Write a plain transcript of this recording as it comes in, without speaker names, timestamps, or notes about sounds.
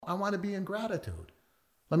I want to be in gratitude.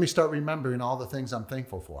 Let me start remembering all the things I'm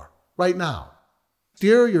thankful for right now.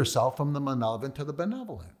 Steer yourself from the malevolent to the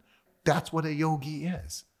benevolent. That's what a yogi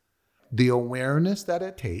is. The awareness that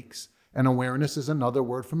it takes, and awareness is another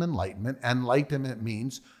word from enlightenment. Enlightenment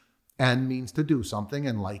means to do something.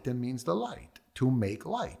 Enlighten means the light, to make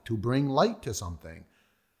light, to bring light to something.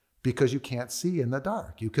 Because you can't see in the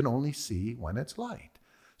dark. You can only see when it's light.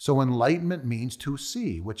 So enlightenment means to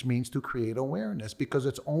see, which means to create awareness, because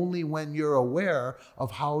it's only when you're aware of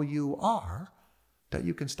how you are that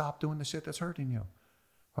you can stop doing the shit that's hurting you,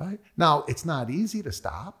 right? Now, it's not easy to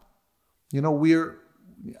stop.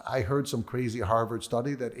 I heard some crazy Harvard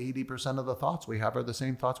study that 80% of the thoughts we have are the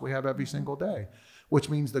same thoughts we have every single day, which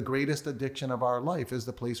means the greatest addiction of our life is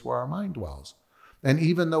the place where our mind dwells. And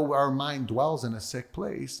even though our mind dwells in a sick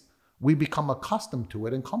place, we become accustomed to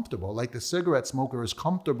it and comfortable. Like the cigarette smoker is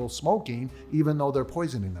comfortable smoking even though they're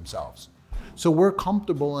poisoning themselves. So we're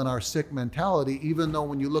comfortable in our sick mentality, even though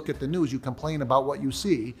when you look at the news, you complain about what you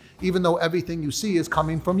see, even though everything you see is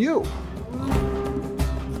coming from you.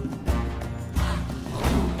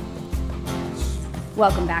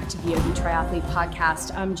 Welcome back to the Yogi Triathlete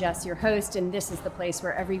Podcast. I'm Jess, your host, and this is the place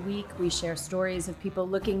where every week we share stories of people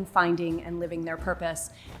looking, finding, and living their purpose.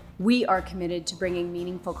 We are committed to bringing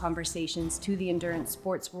meaningful conversations to the endurance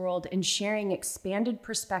sports world and sharing expanded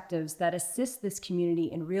perspectives that assist this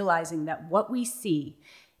community in realizing that what we see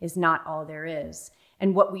is not all there is,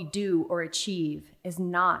 and what we do or achieve is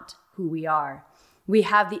not who we are. We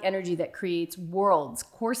have the energy that creates worlds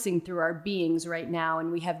coursing through our beings right now,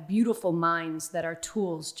 and we have beautiful minds that are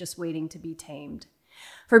tools just waiting to be tamed.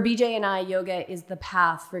 For BJ and I, yoga is the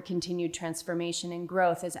path for continued transformation and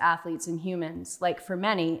growth as athletes and humans. Like for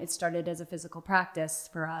many, it started as a physical practice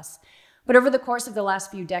for us. But over the course of the last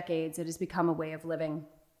few decades, it has become a way of living.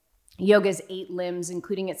 Yoga's 8 limbs,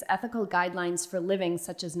 including its ethical guidelines for living,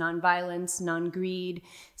 such as nonviolence, non-greed,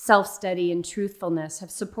 self-study, and truthfulness, have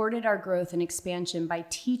supported our growth and expansion by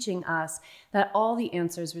teaching us that all the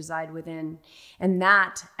answers reside within, and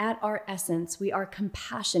that, at our essence, we are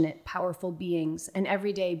compassionate, powerful beings, and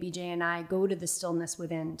every day BJ and I go to the stillness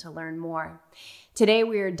within to learn more. Today,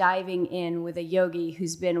 we are diving in with a yogi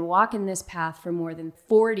who's been walking this path for more than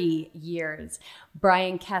 40 years.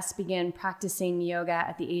 Brian Kess began practicing yoga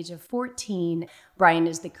at the age of 14. Brian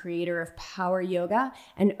is the creator of Power Yoga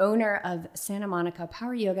and owner of Santa Monica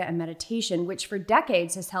Power Yoga and Meditation, which for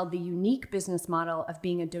decades has held the unique business model of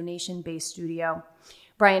being a donation-based studio.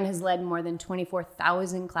 Brian has led more than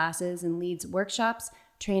 24,000 classes and leads workshops,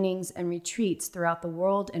 trainings, and retreats throughout the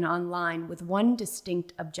world and online with one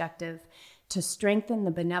distinct objective: to strengthen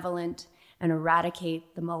the benevolent and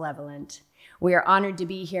eradicate the malevolent. We are honored to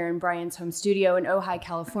be here in Brian's home studio in Ojai,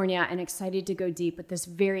 California, and excited to go deep with this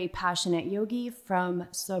very passionate yogi from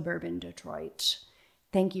suburban Detroit.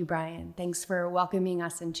 Thank you, Brian. Thanks for welcoming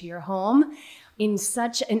us into your home in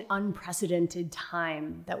such an unprecedented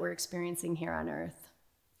time that we're experiencing here on Earth.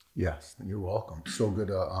 Yes, you're welcome. So good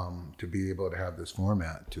to be able to have this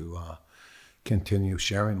format to continue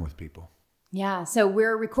sharing with people. Yeah, so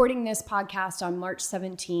we're recording this podcast on March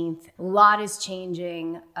 17th. A lot is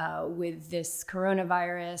changing with this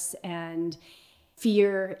coronavirus, and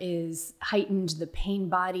fear is heightened. The pain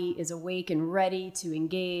body is awake and ready to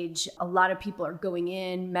engage. A lot of people are going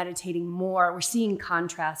in, meditating more. We're seeing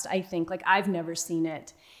contrast, I think, like I've never seen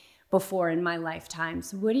it before in my lifetime.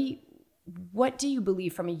 So what do you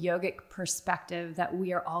believe from a yogic perspective that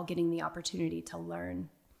we are all getting the opportunity to learn?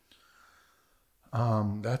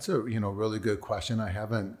 That's a really good question. I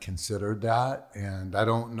haven't considered that, and I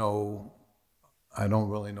don't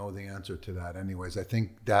really know the answer to that anyways. I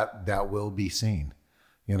think that will be seen,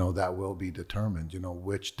 that will be determined,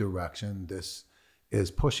 which direction this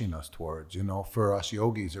is pushing us towards. For us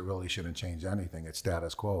yogis, it really shouldn't change anything. It's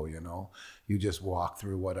status quo, you just walk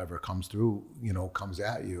through whatever comes through, comes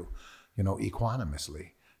at you,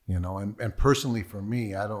 equanimously. And personally for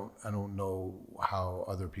me, I don't know how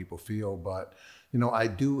other people feel, but I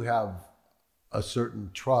do have a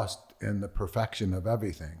certain trust in the perfection of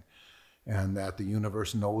everything, and that the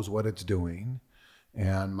universe knows what it's doing.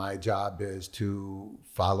 And my job is to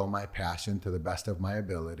follow my passion to the best of my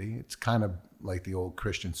ability. It's kind of like the old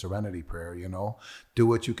Christian serenity prayer, do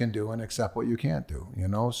what you can do and accept what you can't do,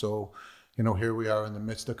 So, here we are in the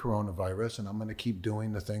midst of coronavirus, and I'm going to keep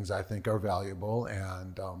doing the things I think are valuable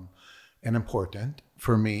and important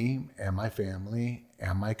for me and my family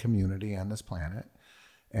and my community and this planet.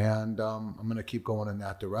 And I'm going to keep going in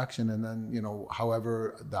that direction. And then,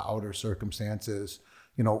 however the outer circumstances,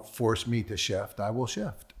 force me to shift, I will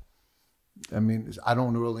shift. I mean, I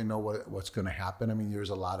don't really know what's going to happen. I mean, there's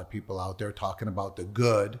a lot of people out there talking about the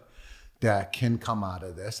good that can come out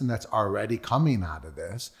of this, and that's already coming out of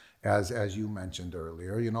this. As you mentioned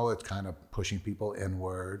earlier, it's kind of pushing people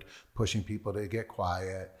inward, pushing people to get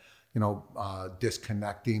quiet,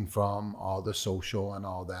 disconnecting from all the social and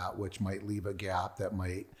all that, which might leave a gap that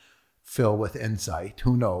might fill with insight.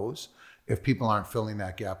 Who knows? If people aren't filling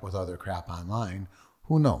that gap with other crap online,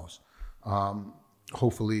 who knows?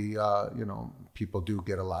 Hopefully, people do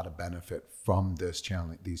get a lot of benefit from these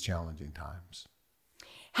challenging times.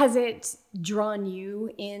 Has it drawn you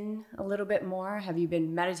in a little bit more? Have you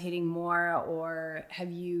been meditating more, or have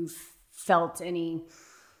you felt any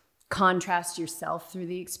contrast yourself through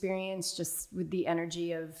the experience, just with the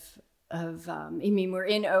energy of we're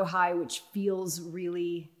in Ojai, which feels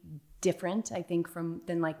really different, I think,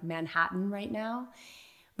 than like Manhattan right now.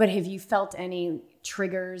 But have you felt any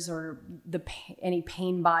triggers or any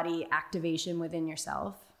pain body activation within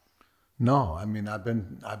yourself? No, I mean, I've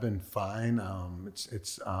been fine.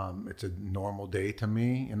 It's a normal day to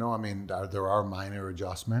me. There are minor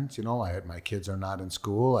adjustments. My kids are not in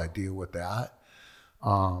school. I deal with that.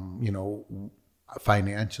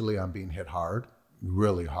 Financially, I'm being hit hard,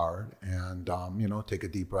 really hard, and take a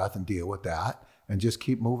deep breath and deal with that, and just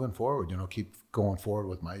keep moving forward. Keep going forward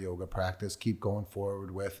with my yoga practice. Keep going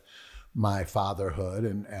forward with my fatherhood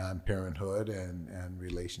and parenthood and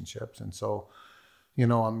relationships. And so,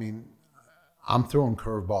 I'm throwing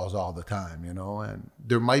curveballs all the time, and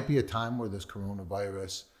there might be a time where this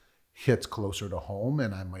coronavirus hits closer to home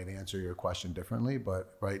and I might answer your question differently.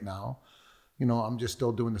 But right now, I'm just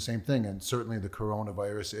still doing the same thing. And certainly the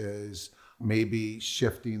coronavirus is maybe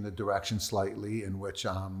shifting the direction slightly in which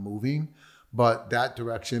I'm moving, but that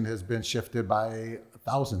direction has been shifted by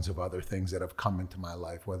thousands of other things that have come into my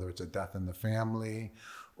life, whether it's a death in the family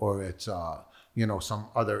or it's, some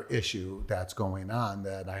other issue that's going on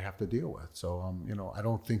that I have to deal with. So, I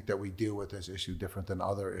don't think that we deal with this issue different than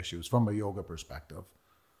other issues from a yoga perspective.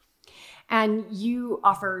 And you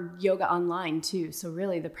offer yoga online too. So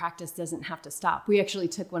really the practice doesn't have to stop. We actually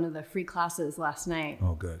took one of the free classes last night.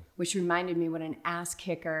 Oh, good. Which reminded me what an ass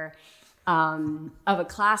kicker of a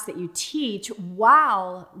class that you teach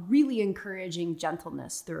while really encouraging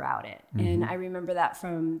gentleness throughout it. Mm-hmm. And I remember that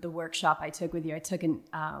from the workshop I took with you. I took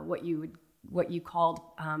what you called,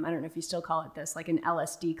 I don't know if you still call it this, like an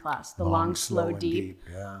LSD class, the long slow, deep.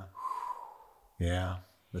 Yeah. Yeah.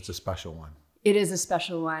 It's a special one. It is a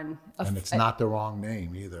special one. And it's not the wrong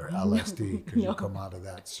name either, LSD, because you come out of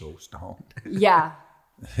that so stoned. Yeah.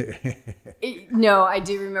 No, I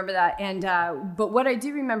do remember that. And but what I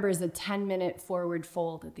do remember is a 10-minute forward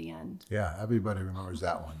fold at the end. Yeah, everybody remembers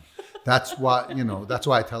that one. That's why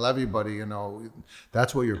I tell everybody,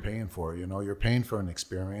 that's what you're paying for. You're paying for an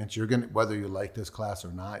experience. You're going to, whether you like this class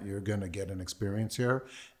or not, you're going to get an experience here.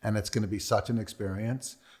 And it's going to be such an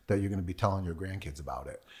experience that you're going to be telling your grandkids about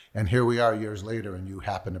it. And here we are years later, and you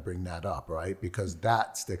happen to bring that up, right? Because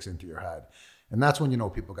that sticks into your head. And that's when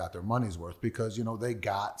people got their money's worth, because, they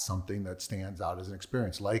got something that stands out as an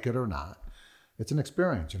experience, like it or not. It's an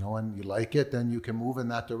experience, and you like it, then you can move in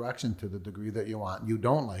that direction to the degree that you want. You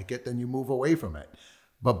don't like it, then you move away from it.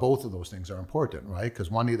 But both of those things are important, right?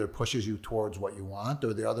 Because one either pushes you towards what you want,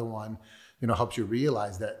 or the other one, helps you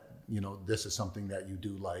realize that, this is something that you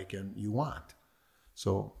do like and you want.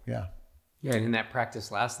 So, yeah. Yeah, and in that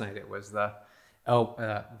practice last night, it was the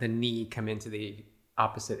knee come into the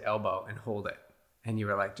opposite elbow and hold it. And you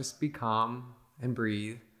were like, just be calm and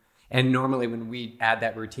breathe. And normally when we add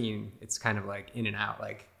that routine, it's kind of like in and out,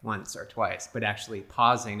 like once or twice. But actually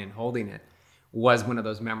pausing and holding it was one of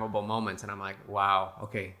those memorable moments. And I'm like, wow,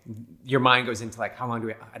 okay. Your mind goes into like, how long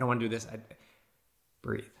I don't want to do this.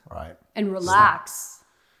 Breathe. Right. And relax.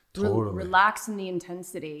 Totally. Relax in the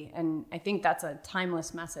intensity. And I think that's a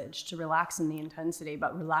timeless message, to relax in the intensity,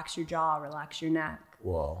 but relax your jaw, relax your neck.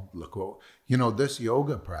 Well, look, this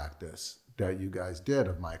yoga practice that you guys did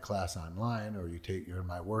of my class online, or you take your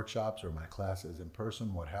my workshops or my classes in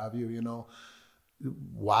person, what have you,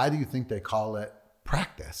 why do you think they call it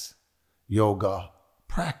practice? Yoga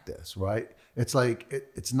practice, right? It's like,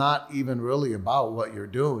 it's not even really about what you're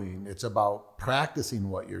doing. It's about practicing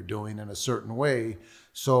what you're doing in a certain way.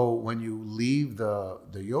 So when you leave the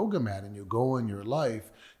yoga mat and you go in your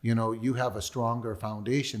life, you have a stronger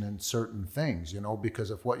foundation in certain things,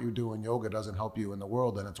 because if what you do in yoga doesn't help you in the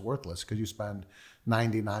world, then it's worthless, because you spend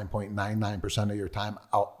 99.99% of your time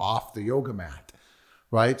off the yoga mat,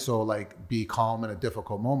 right? So like, be calm in a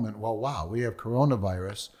difficult moment. Well, wow, we have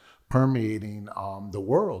coronavirus permeating the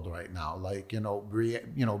world right now. Like,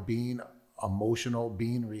 being emotional,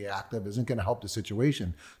 being reactive isn't going to help the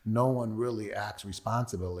situation. No one really acts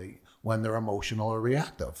responsibly when they're emotional or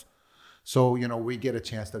reactive. So, we get a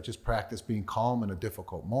chance to just practice being calm in a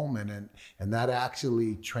difficult moment. And that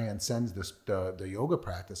actually transcends the yoga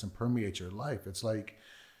practice and permeates your life. It's like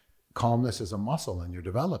calmness is a muscle and you're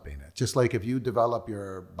developing it. Just like if you develop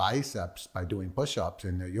your biceps by doing push-ups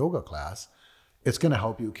in the yoga class, it's going to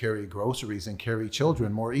help you carry groceries and carry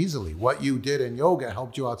children more easily. What you did in yoga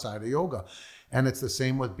helped you outside of yoga. And it's the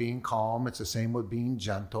same with being calm. It's the same with being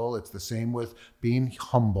gentle. It's the same with being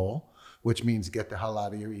humble, which means get the hell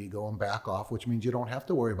out of your ego and back off, which means you don't have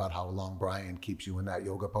to worry about how long Brian keeps you in that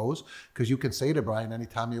yoga pose, because you can say to Brian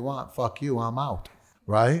anytime you want, fuck you, I'm out,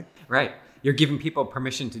 right? Right. You're giving people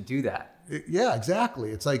permission to do that. Yeah,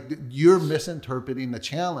 exactly. It's like you're misinterpreting the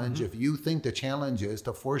challenge if you think the challenge is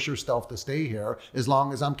to force yourself to stay here as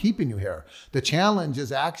long as I'm keeping you here. The challenge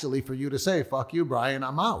is actually for you to say, fuck you, Brian,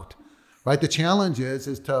 I'm out. Right? The challenge is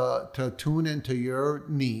to tune into your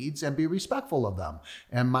needs and be respectful of them.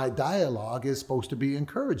 And my dialogue is supposed to be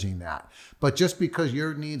encouraging that. But just because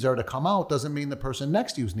your needs are to come out doesn't mean the person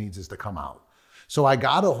next to you's needs is to come out. So I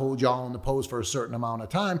got to hold y'all in the pose for a certain amount of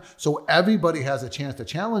time. So everybody has a chance to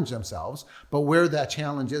challenge themselves. But where that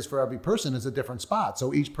challenge is for every person is a different spot.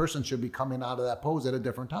 So each person should be coming out of that pose at a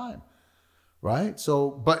different time. Right?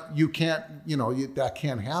 So, but you can't, that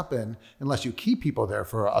can't happen unless you keep people there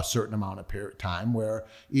for a certain amount of time where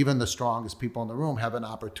even the strongest people in the room have an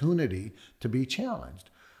opportunity to be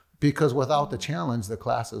challenged. Because without the challenge, the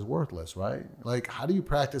class is worthless, right? Like, how do you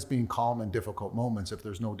practice being calm in difficult moments if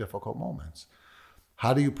there's no difficult moments?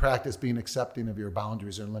 How do you practice being accepting of your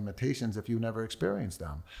boundaries and limitations if you never experienced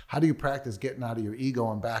them? How do you practice getting out of your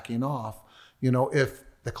ego and backing off, if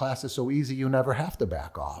the class is so easy, you never have to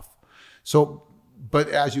back off? So, but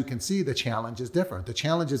as you can see, the challenge is different. The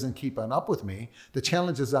challenge isn't keeping up with me. The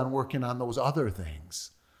challenge is on working on those other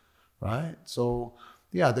things, right? So,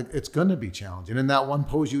 yeah, it's going to be challenging. And that one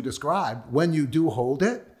pose you described, when you do hold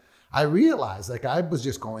it, I realized, like I was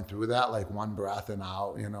just going through that, like one breath and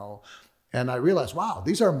out, and I realized, wow,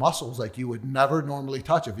 these are muscles like you would never normally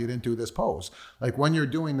touch if you didn't do this pose. Like when you're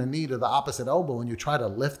doing the knee to the opposite elbow and you try to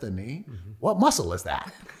lift the knee, what muscle is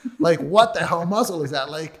that? Like, what the hell muscle is that?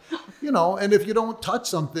 Like, and if you don't touch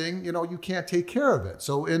something, you can't take care of it.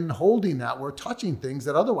 So in holding that, we're touching things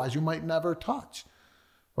that otherwise you might never touch,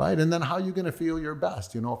 right? And then how are you going to feel your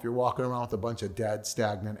best? If you're walking around with a bunch of dead,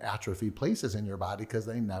 stagnant, atrophied places in your body because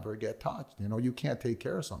they never get touched. You can't take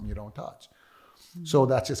care of something you don't touch. So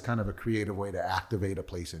that's just kind of a creative way to activate a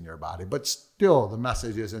place in your body. But still, the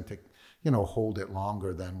message isn't to, hold it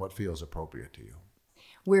longer than what feels appropriate to you.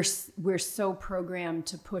 We're so programmed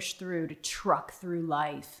to push through, to truck through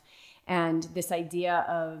life. And this idea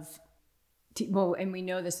of, and we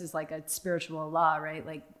know this is like a spiritual law, right?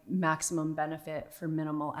 Like maximum benefit for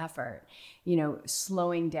minimal effort,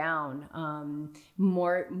 slowing down,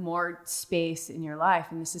 more space in your life.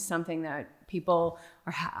 And this is something that people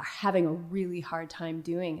are having a really hard time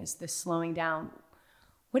doing, is this slowing down.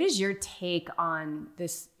 What is your take on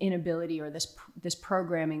this inability or this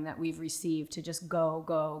programming that we've received to just go,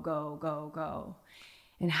 go, go, go, go?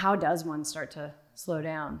 And how does one start to slow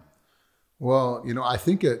down? Well,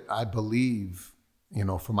 I believe,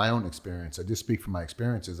 from my own experience, I just speak from my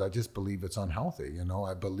experiences. I just believe it's unhealthy.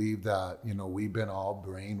 I believe that, we've been all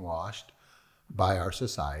brainwashed by our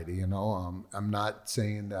society. I'm not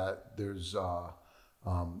saying that there's, a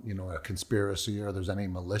conspiracy or there's any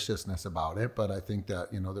maliciousness about it, but I think that,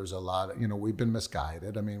 there's a lot of, we've been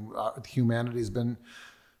misguided. I mean, humanity's been,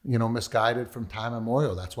 misguided from time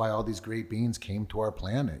immemorial. That's why all these great beings came to our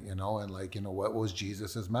planet, and what was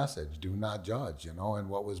Jesus's message? Do not judge, and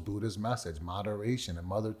what was Buddha's message? Moderation. And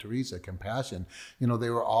Mother Teresa, compassion. They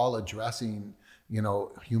were all addressing,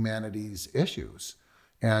 humanity's issues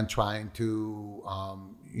and trying to,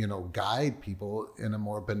 guide people in a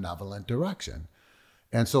more benevolent direction.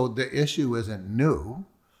 And so the issue isn't new,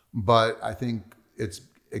 but I think it's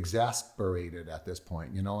exasperated at this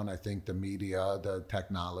point, and I think the media, the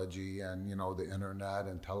technology, and, the internet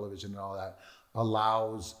and television and all that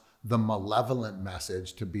allows the malevolent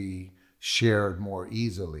message to be shared more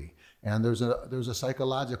easily. And there's a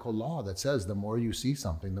psychological law that says the more you see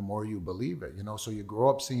something, the more you believe it, so you grow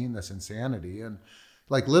up seeing this insanity, and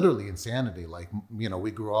like literally insanity. Like,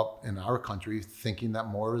 we grew up in our country thinking that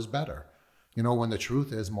more is better, when the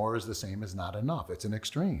truth is more is the same as not enough. It's an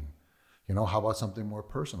extreme. How about something more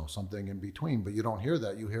personal, something in between? But you don't hear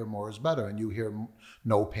that. You hear more is better, and you hear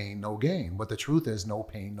no pain, no gain. But the truth is no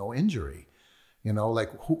pain, no injury.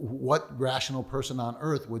 What rational person on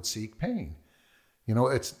earth would seek pain?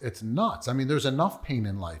 It's nuts. I mean, there's enough pain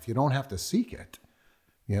in life. You don't have to seek it.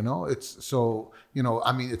 It's so,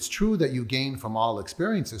 I mean, it's true that you gain from all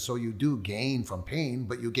experiences. So you do gain from pain,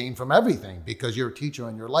 but you gain from everything because your teacher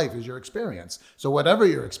in your life is your experience. So whatever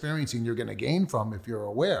you're experiencing, you're going to gain from if you're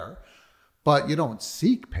aware, but you don't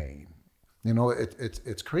seek pain.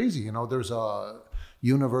 It's crazy. There's a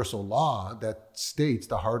universal law that states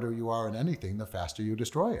the harder you are in anything, the faster you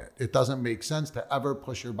destroy it. It doesn't make sense to ever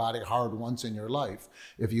push your body hard once in your life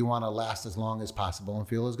if you want to last as long as possible and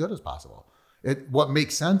feel as good as possible. What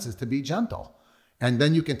makes sense is to be gentle. And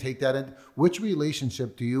then you can take that in. Which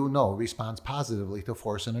relationship do you know responds positively to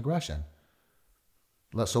force and aggression?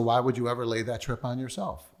 So why would you ever lay that trip on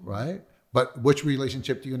yourself, right? But which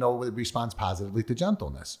relationship do you know responds positively to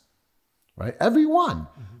gentleness, right? Everyone.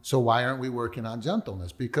 Mm-hmm. So why aren't we working on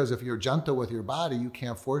gentleness? Because if you're gentle with your body, you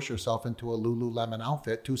can't force yourself into a Lululemon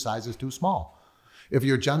outfit 2 sizes too small. If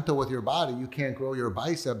you're gentle with your body, you can't grow your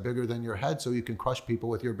bicep bigger than your head so you can crush people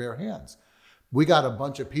with your bare hands. We got a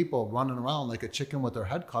bunch of people running around like a chicken with their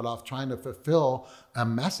head cut off trying to fulfill a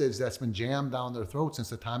message that's been jammed down their throat since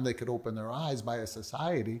the time they could open their eyes by a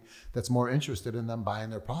society that's more interested in them buying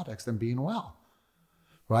their products than being well,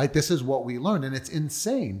 right? This is what we learned. And it's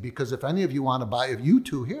insane because if any of you want to buy, if you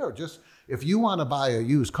two here, if you want to buy a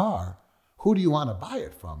used car, who do you want to buy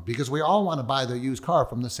it from? Because we all want to buy the used car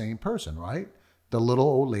from the same person, right? The little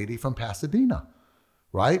old lady from Pasadena,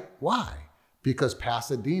 right? Why? Because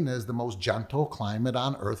Pasadena is the most gentle climate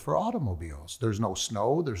on earth for automobiles. There's no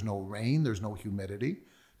snow, there's no rain, there's no humidity,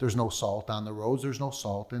 there's no salt on the roads, there's no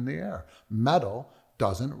salt in the air. Metal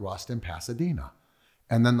doesn't rust in Pasadena.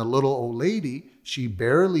 And then the little old lady, she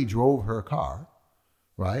barely drove her car,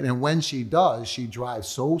 right? And when she does, she drives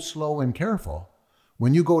so slow and careful.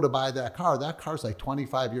 When you go to buy that car's like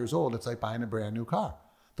 25 years old. It's like buying a brand new car.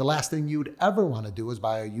 The last thing you'd ever want to do is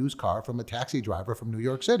buy a used car from a taxi driver from New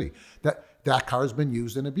York City. That car's been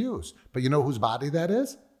used and abused. But you know whose body that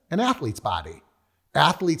is? An athlete's body.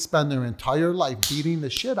 Athletes spend their entire life beating the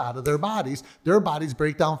shit out of their bodies. Their bodies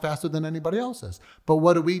break down faster than anybody else's. But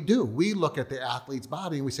what do? We look at the athlete's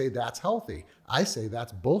body and we say, that's healthy. I say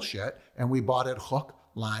that's bullshit. And we bought it hook,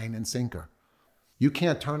 line, and sinker. You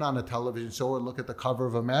can't turn on a television show or look at the cover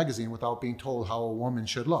of a magazine without being told how a woman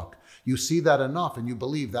should look. You see that enough and you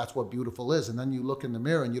believe that's what beautiful is. And then you look in the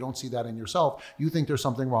mirror and you don't see that in yourself. You think there's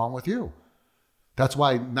something wrong with you. That's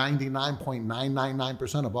why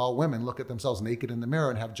 99.999% of all women look at themselves naked in the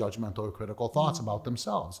mirror and have judgmental or critical thoughts about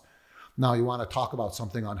themselves. Now, you want to talk about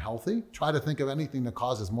something unhealthy? Try to think of anything that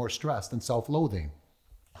causes more stress than self-loathing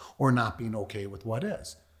or not being okay with what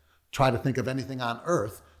is. Try to think of anything on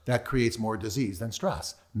earth that creates more disease than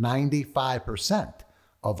stress. 95%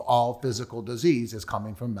 of all physical disease is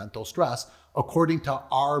coming from mental stress, according to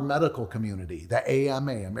our medical community, the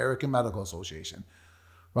AMA, American Medical Association,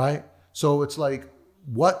 right? So it's like,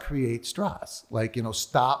 what creates stress? Like,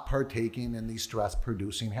 stop partaking in these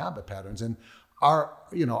stress-producing habit patterns. And our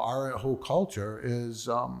whole culture is,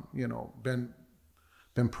 been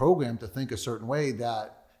programmed to think a certain way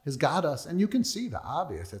that has got us, and you can see the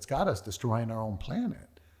obvious, it's got us destroying our own planet.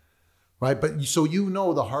 Right, but so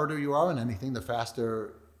the harder you are in anything, the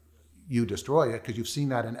faster you destroy it, because you've seen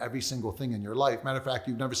that in every single thing in your life. Matter of fact,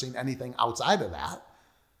 you've never seen anything outside of that.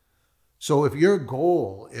 So if your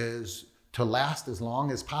goal is to last as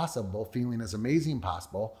long as possible, feeling as amazing as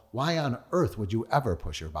possible, why on earth would you ever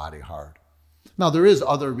push your body hard? Now, there is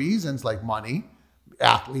other reasons like money,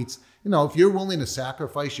 athletes. If you're willing to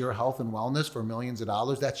sacrifice your health and wellness for millions of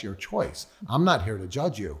dollars, that's your choice. I'm not here to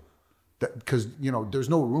judge you. Because, there's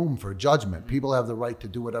no room for judgment. People have the right to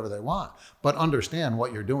do whatever they want. But understand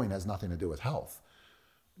what you're doing has nothing to do with health.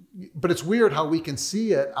 But it's weird how we can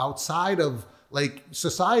see it outside of, like,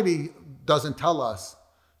 society doesn't tell us,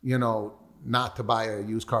 not to buy a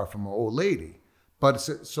used car from an old lady. But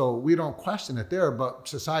so we don't question it there. But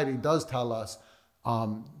society does tell us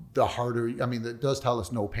it does tell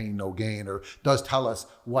us no pain, no gain, or does tell us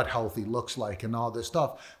what healthy looks like and all this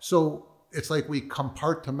stuff. So it's like we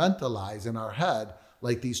compartmentalize in our head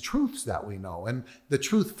like these truths that we know. And the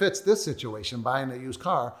truth fits this situation, buying a used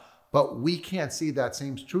car, but we can't see that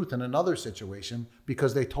same truth in another situation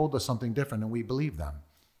because they told us something different and we believe them,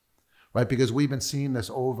 right? Because we've been seeing this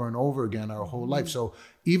over and over again our whole life. So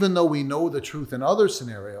even though we know the truth in other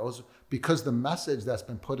scenarios, because the message that's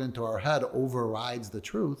been put into our head overrides the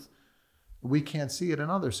truth, we can't see it in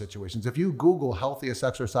other situations. If you Google healthiest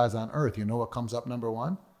exercise on earth, you know what comes up number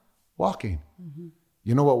one? Walking. Mm-hmm.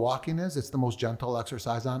 You know what walking is? It's the most gentle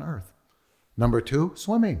exercise on earth. Number 2,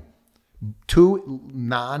 swimming. 2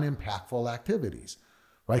 non-impactful activities,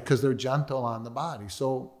 right? Because they're gentle on the body.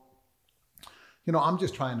 So, I'm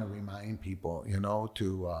just trying to remind people,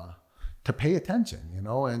 to pay attention,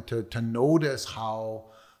 and to notice how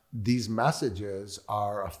these messages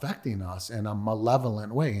are affecting us in a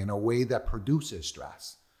malevolent way, in a way that produces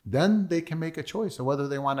stress, then they can make a choice of whether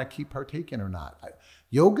they want to keep partaking or not.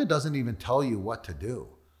 Yoga doesn't even tell you what to do.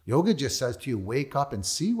 Yoga just says to you, wake up and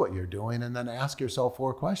see what you're doing, and then ask yourself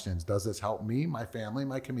 4 questions. Does this help me, my family,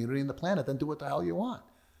 my community, and the planet? Then do what the hell you want.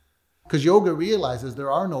 Because yoga realizes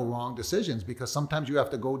there are no wrong decisions, because sometimes you have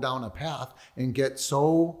to go down a path and get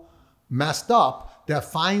so messed up that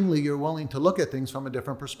finally you're willing to look at things from a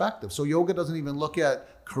different perspective. So yoga doesn't even look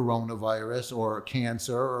at coronavirus or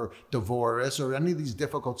cancer or divorce or any of these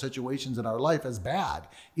difficult situations in our life as bad,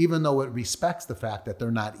 even though it respects the fact that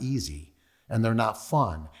they're not easy and they're not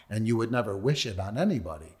fun, and you would never wish it on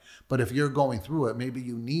anybody. But if you're going through it, maybe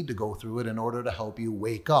you need to go through it in order to help you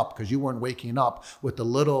wake up, because you weren't waking up with the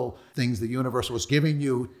little things the universe was giving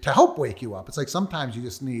you to help wake you up. It's like sometimes you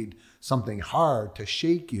just need something hard to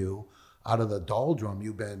shake you out of the doldrum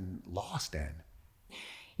you've been lost in.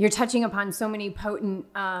 You're touching upon so many potent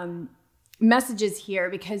messages here,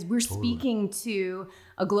 because we're speaking to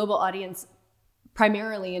a global audience,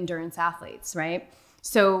 primarily endurance athletes, right?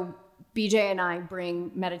 So BJ and I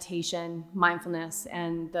bring meditation, mindfulness,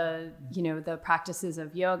 and the practices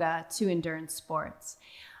of yoga to endurance sports.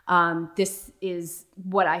 This is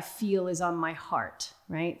what I feel is on my heart,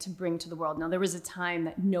 right, to bring to the world. Now, there was a time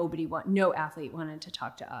that no athlete wanted to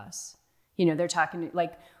talk to us. They're talking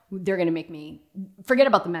like they're going to make me forget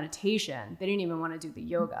about the meditation. They didn't even want to do the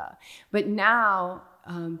yoga. But now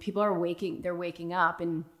people are waking up.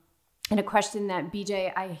 And a question that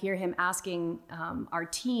BJ, I hear him asking our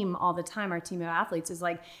team all the time, our team of athletes, is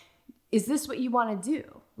like, is this what you want to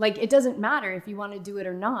do? Like, it doesn't matter if you want to do it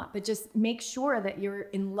or not, but just make sure that you're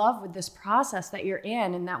in love with this process that you're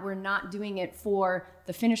in, and that we're not doing it for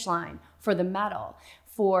the finish line, for the medal,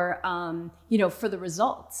 for the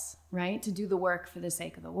results, right? To do the work for the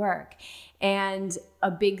sake of the work. And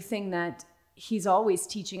a big thing that he's always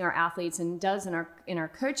teaching our athletes and does in our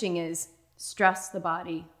coaching is stress the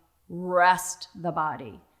body, rest the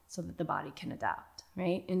body, so that the body can adapt,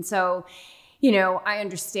 right? And so, I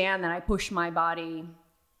understand that I push my body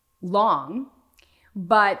long,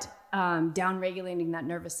 but down-regulating that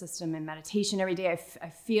nervous system and meditation every day, I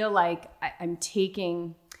feel like I'm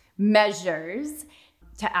taking measures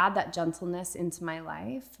to add that gentleness into my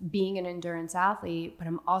life, being an endurance athlete, but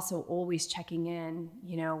I'm also always checking in,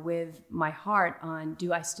 with my heart on,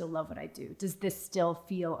 do I still love what I do? Does this still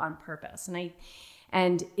feel on purpose?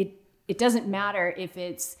 And it doesn't matter if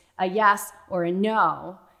it's a yes or a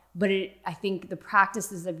no, but I think the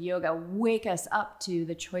practices of yoga wake us up to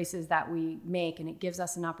the choices that we make, and it gives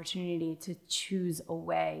us an opportunity to choose a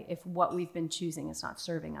way if what we've been choosing is not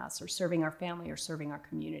serving us or serving our family or serving our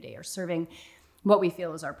community or serving what we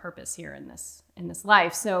feel is our purpose here in this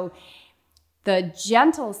life. So the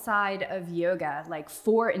gentle side of yoga, like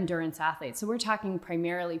for endurance athletes, so we're talking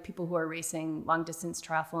primarily people who are racing long distance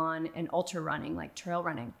triathlon and ultra running, like trail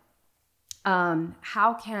running.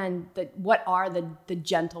 What are the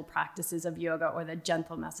gentle practices of yoga, or the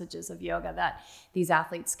gentle messages of yoga that these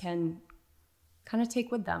athletes can kind of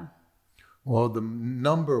take with them? Well, the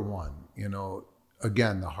number one,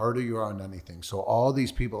 again, the harder you are on anything. So all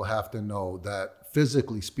these people have to know that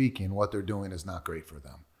physically speaking, what they're doing is not great for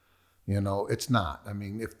them. It's not. I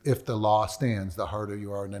mean, if the law stands, the harder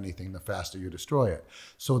you are in anything, the faster you destroy it.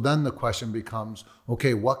 So then the question becomes,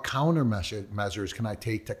 okay, what countermeasures can I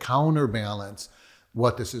take to counterbalance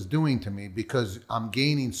what this is doing to me? Because I'm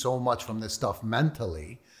gaining so much from this stuff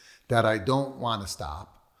mentally that I don't want to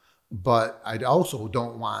stop, but I also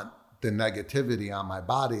don't want the negativity on my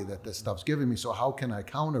body that this stuff's giving me. So how can I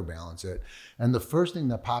counterbalance it? And the first thing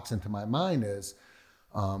that pops into my mind is,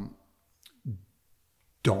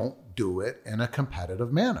 don't do it in a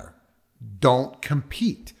competitive manner. Don't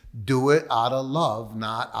compete. Do it out of love,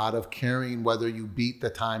 not out of caring whether you beat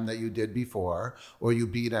the time that you did before or you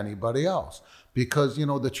beat anybody else. Because,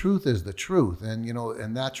 the truth is the truth. And,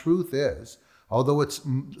 and that truth is, although it's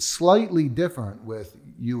slightly different with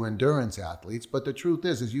you endurance athletes, but the truth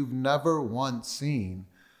is you've never once seen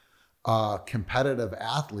a competitive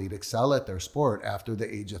athlete excel at their sport after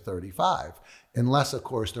the age of 35. Unless, of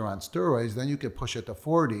course, they're on steroids, then you could push it to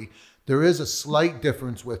 40. There is a slight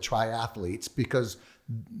difference with triathletes because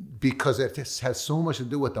it has so much to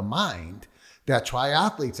do with the mind that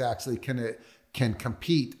triathletes actually can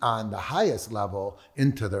compete on the highest level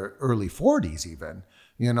into their early 40s even.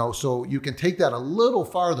 So you can take that a little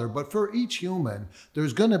farther, but for each human,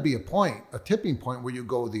 there's going to be a tipping point where you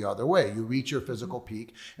go the other way. You reach your physical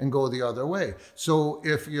peak and go the other way. So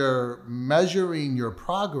if you're measuring your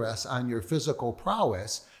progress on your physical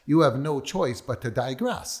prowess, you have no choice but to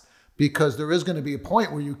digress, because there is going to be a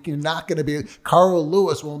point where you're not going to be, Carl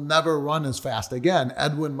Lewis will never run as fast again.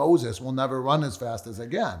 Edwin Moses will never run as fast as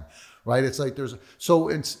again, right? It's like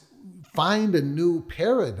it's find a new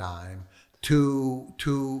paradigm to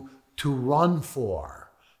run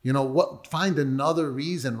for. Find another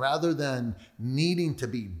reason rather than needing to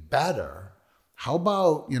be better. How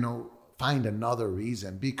about, find another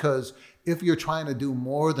reason? Because if you're trying to do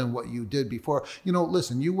more than what you did before,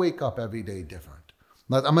 listen, you wake up every day different.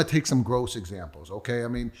 I'm going to take some gross examples, okay? I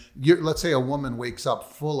mean, let's say a woman wakes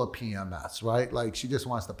up full of PMS, right? Like she just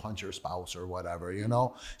wants to punch her spouse or whatever,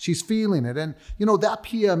 She's feeling it. And, that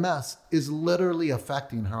PMS is literally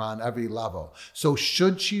affecting her on every level. So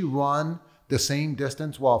should she run the same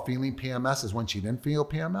distance while feeling PMS as when she didn't feel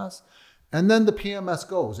PMS? And then the PMS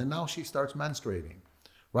goes, and now she starts menstruating,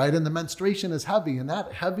 right? And the menstruation is heavy, and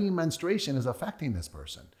that heavy menstruation is affecting this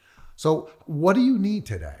person. So what do you need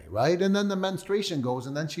today, right? And then the menstruation goes,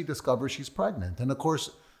 and then she discovers she's pregnant. And of course,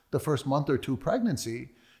 the first month or two pregnancy,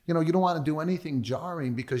 you don't want to do anything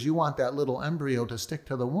jarring because you want that little embryo to stick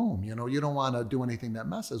to the womb. You don't want to do anything that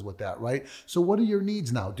messes with that, right? So what are your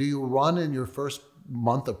needs now? Do you run in your first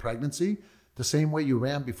month of pregnancy the same way you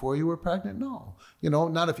ran before you were pregnant? No,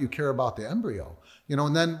 not if you care about the embryo,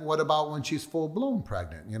 and then what about when she's full blown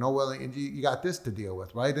pregnant? Well, you got this to deal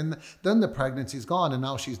with, right? And then the pregnancy's gone and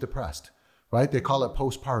now she's depressed, right? They call it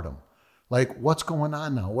postpartum. Like, what's going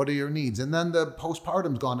on now? What are your needs? And then the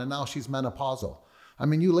postpartum's gone and now she's menopausal. I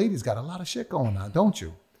mean, you ladies got a lot of shit going on, don't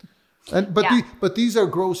you? But these are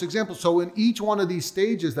gross examples. So in each one of these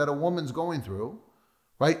stages that a woman's going through,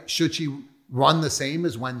 right? Should she run the same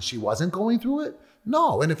as when she wasn't going through it?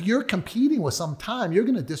 No. And if you're competing with some time, you're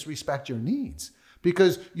going to disrespect your needs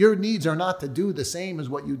because your needs are not to do the same as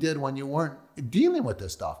what you did when you weren't dealing with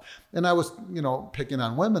this stuff. And I was, picking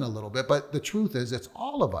on women a little bit, but the truth is it's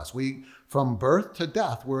all of us. From birth to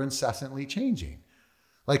death, we're incessantly changing.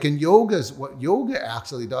 Like in what yoga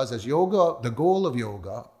actually does is the goal of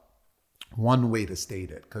yoga, one way to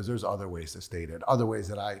state it, because there's other ways to state it, other ways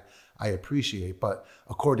that I appreciate. But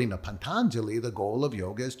according to Patanjali, the goal of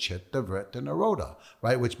yoga is chitta, vritta, nirodha,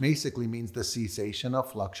 right? Which basically means the cessation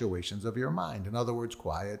of fluctuations of your mind. In other words,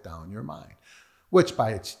 quiet down your mind, which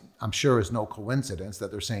I'm sure is no coincidence that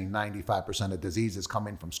they're saying 95% of disease is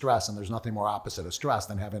coming from stress. And there's nothing more opposite of stress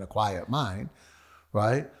than having a quiet mind,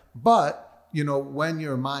 right? But when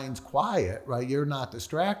your mind's quiet, right, you're not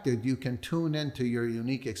distracted, you can tune into your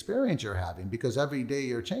unique experience you're having because every day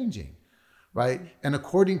you're changing, right? And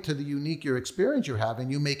according to the unique experience you're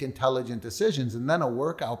having, you make intelligent decisions. And then a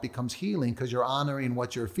workout becomes healing because you're honoring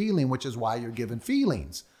what you're feeling, which is why you're given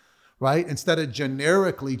feelings, right? Instead of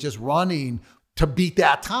generically just running to beat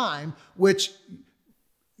that time, which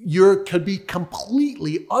could be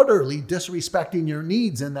completely, utterly disrespecting your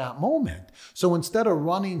needs in that moment. So instead of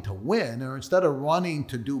running to win or instead of running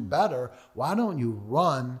to do better, why don't you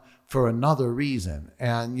run for another reason?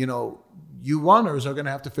 And, you runners are going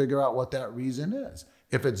to have to figure out what that reason is.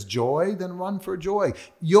 If it's joy, then run for joy.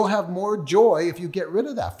 You'll have more joy if you get rid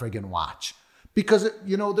of that friggin' watch. Because,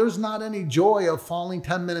 there's not any joy of falling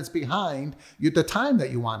 10 minutes behind the time that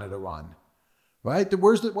you wanted to run. Right?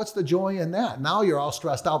 What's the joy in that? Now you're all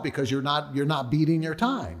stressed out because you're not beating your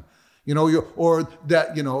time.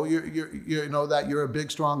 That you're a big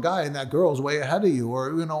strong guy and that girl's way ahead of you,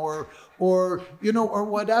 or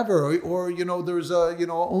whatever, or there's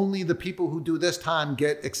only the people who do this time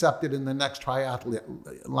get accepted in the next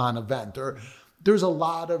triathlon event, or there's a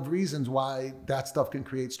lot of reasons why that stuff can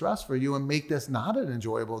create stress for you and make this not an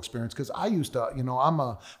enjoyable experience. Because I used to,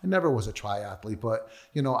 I never was a triathlete, but,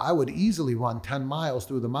 I would easily run 10 miles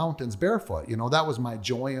through the mountains barefoot. That was my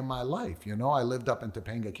joy in my life. I lived up in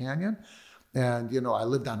Topanga Canyon and, I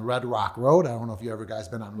lived on Red Rock Road. I don't know if you ever guys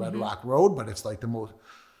been on Red Rock Road, but it's like the most,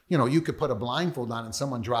 you could put a blindfold on and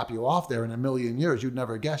someone drop you off there in a million years. You'd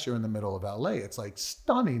never guess you're in the middle of LA. It's like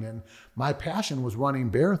stunning. And my passion was running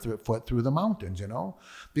barefoot through the mountains,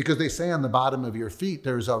 because they say on the bottom of your feet,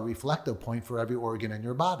 there's a reflective point for every organ in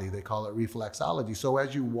your body. They call it reflexology. So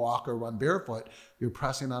as you walk or run barefoot, you're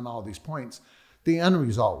pressing on all these points. The end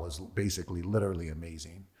result was basically literally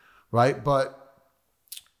amazing, right? But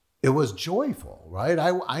it was joyful, right?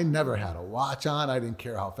 I never had a watch on. I didn't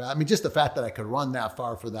care how fast. I mean, just the fact that I could run that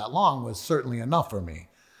far for that long was certainly enough for me,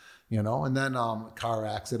 And then car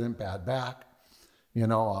accident, bad back,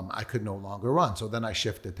 I could no longer run. So then I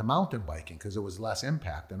shifted to mountain biking because it was less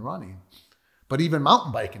impact than running. But even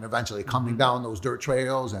mountain biking, eventually coming down those dirt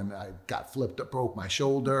trails, and I got flipped up, broke my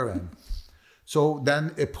shoulder. And so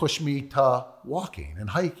then it pushed me to walking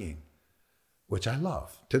and hiking, which I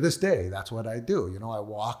love. To this day, that's what I do. I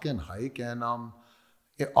walk and hike, and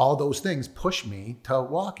all those things push me to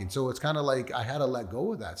walking. So it's kind of like I had to let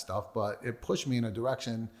go of that stuff, but it pushed me in a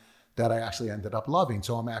direction that I actually ended up loving.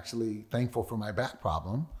 So I'm actually thankful for my back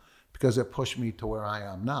problem because it pushed me to where I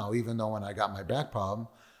am now, even though when I got my back problem,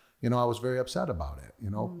 I was very upset about it.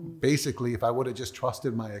 Basically, if I would have just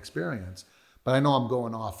trusted my experience, but I know I'm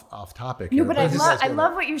going off topic here. No, but I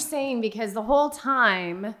love what you're saying, because the whole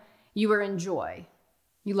time you were in joy.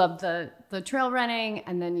 You loved the trail running,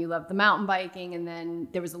 and then you loved the mountain biking, and then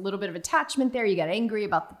there was a little bit of attachment there. You got angry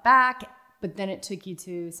about the back, but then it took you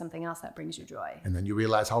to something else that brings you joy. And then you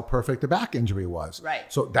realize how perfect the back injury was. Right.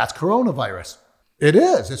 So that's coronavirus. It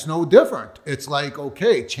is. It's no different. It's like,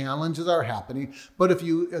 okay, challenges are happening. But if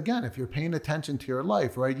you're paying attention to your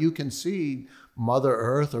life, right, you can see Mother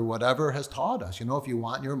Earth or whatever has taught us, if you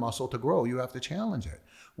want your muscle to grow, you have to challenge it.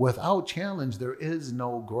 Without challenge, there is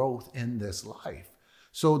no growth in this life.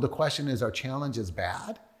 So the question is, are challenges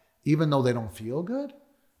bad, even though they don't feel good?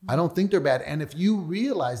 I don't think they're bad. And if you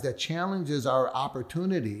realize that challenges are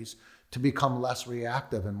opportunities to become less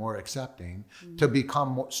reactive and more accepting, to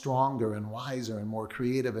become stronger and wiser and more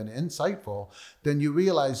creative and insightful, then you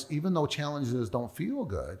realize even though challenges don't feel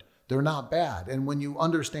good, they're not bad. And when you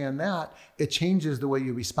understand that, it changes the way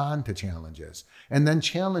you respond to challenges. And then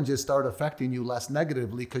challenges start affecting you less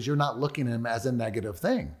negatively because you're not looking at them as a negative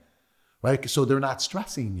thing, right? So they're not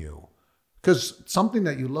stressing you, because something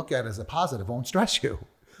that you look at as a positive won't stress you.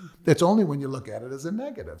 It's only when you look at it as a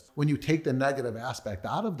negative. When you take the negative aspect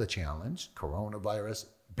out of the challenge, coronavirus,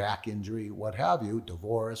 back injury, what have you,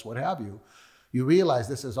 divorce, what have you, you realize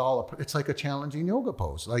this is all, it's like a challenging yoga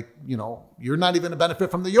pose. Like, you're not even a benefit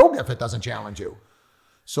from the yoga if it doesn't challenge you.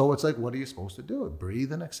 So it's like, what are you supposed to do?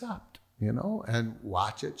 Breathe and accept, and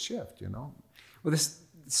watch it shift, Well, this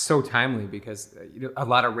is so timely because a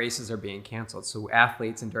lot of races are being canceled. So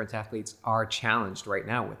endurance athletes are challenged right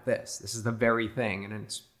now with this. This is the very thing. And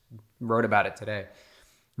it's wrote about it today.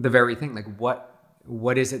 The very thing, like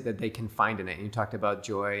what is it that they can find in it? And you talked about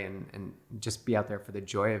joy and just be out there for the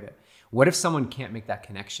joy of it. What if someone can't make that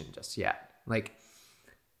connection just yet? Like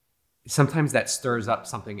sometimes that stirs up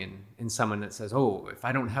something in someone that says, oh, if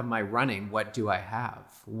I don't have my running, what do I have?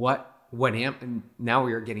 And now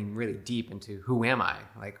we are getting really deep into who am I?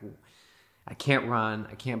 Like I can't run,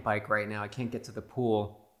 I can't bike right now, I can't get to the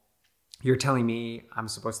pool. You're telling me I'm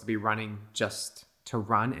supposed to be running just to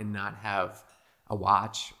run and not have a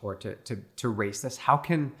watch or to race this? How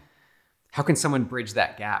can someone bridge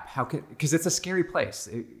that gap? Because it's a scary place.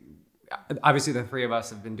 Obviously the three of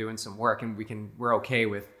us have been doing some work and we're okay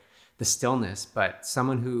with the stillness, but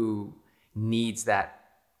someone who needs that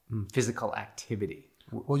physical activity.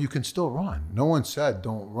 Well, you can still run. No one said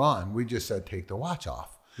don't run. We just said take the watch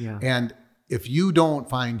off. Yeah. And if you don't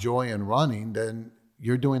find joy in running, then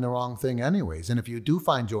you're doing the wrong thing anyways. And if you do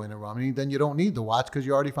find joy in running, then you don't need the watch because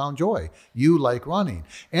you already found joy. You like running.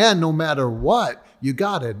 And no matter what, you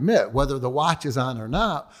got to admit, whether the watch is on or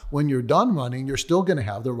not, when you're done running, you're still going to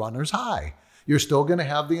have the runner's high. You're still going to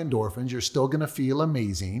have the endorphins. You're still going to feel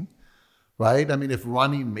amazing, right? I mean, if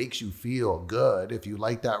running makes you feel good, if you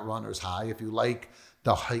like that runner's high, if you like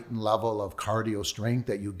the heightened level of cardio strength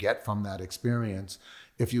that you get from that experience,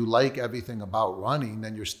 if you like everything about running,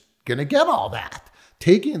 then you're going to get all that.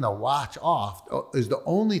 Taking the watch off is the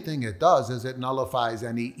only thing it does is it nullifies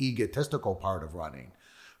any egotistical part of running,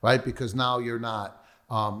 right? Because now you're not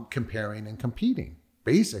comparing and competing,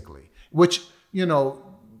 basically, which,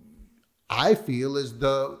 I feel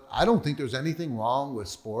I don't think there's anything wrong with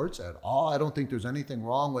sports at all. I don't think there's anything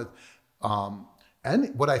wrong with,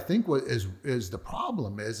 and what I think is the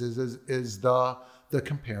problem is the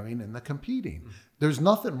comparing and the competing. There's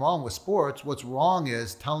nothing wrong with sports. What's wrong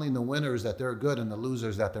is telling the winners that they're good and the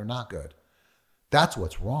losers that they're not good. That's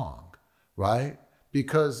what's wrong, right?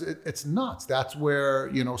 Because it's nuts. That's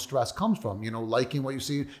where, stress comes from, liking what you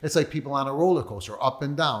see. It's like people on a roller coaster, up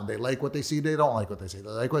and down. They like what they see. They don't like what they see. They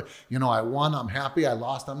like what, I won, I'm happy. I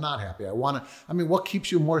lost, I'm not happy. What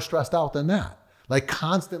keeps you more stressed out than that? Like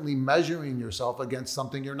constantly measuring yourself against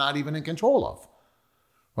something you're not even in control of.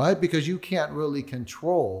 Right? Because you can't really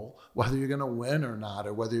control whether you're going to win or not,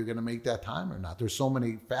 or whether you're going to make that time or not. There's so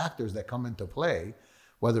many factors that come into play,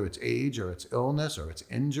 whether it's age or it's illness or it's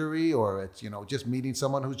injury or it's, just meeting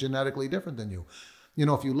someone who's genetically different than you.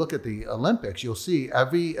 If you look at the Olympics, you'll see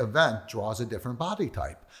every event draws a different body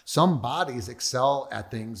type. Some bodies excel at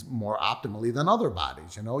things more optimally than other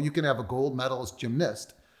bodies. You can have a gold medalist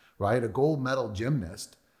gymnast, right? A gold medal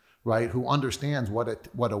gymnast, right, who understands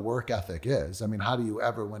what a work ethic is. I mean, how do you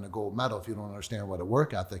ever win a gold medal if you don't understand what a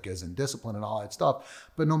work ethic is and discipline and all that stuff?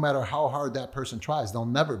 But no matter how hard that person tries, they'll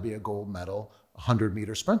never be a gold medal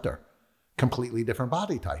 100-meter sprinter. Completely different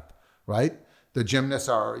body type, right? The gymnasts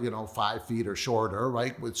are, 5 feet or shorter,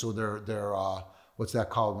 right? So they're what's that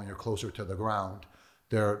called when you're closer to the ground?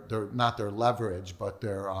 They're not their leverage, but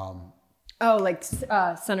they're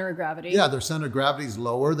center of gravity. Yeah, their center of gravity is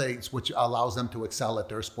lower, which allows them to excel at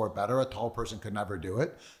their sport better. A tall person could never do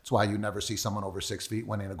it. That's why you never see someone over 6 feet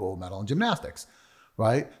winning a gold medal in gymnastics,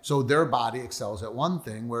 right? So their body excels at one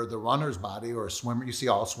thing, where the runner's body or a swimmer, you see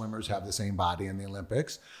all swimmers have the same body in the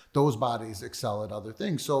Olympics. Those bodies excel at other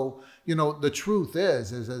things. So, the truth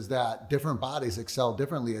is that different bodies excel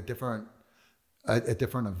differently at different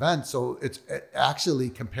events. So it's actually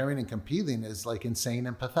comparing and competing is like insane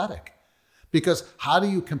and pathetic. Because how do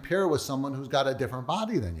you compare with someone who's got a different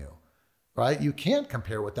body than you, right? You can't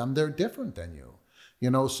compare with them. They're different than you,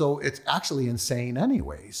 so it's actually insane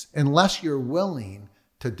anyways, unless you're willing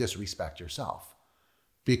to disrespect yourself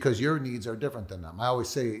because your needs are different than them. I always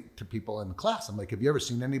say to people in class, I'm like, have you ever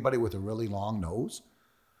seen anybody with a really long nose?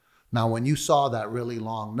 Now, when you saw that really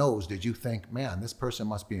long nose, did you think, man, this person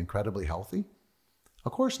must be incredibly healthy?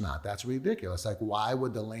 Of course not. That's ridiculous. Like, why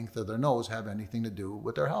would the length of their nose have anything to do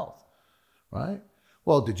with their health? Right?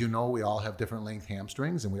 Well, did you know we all have different length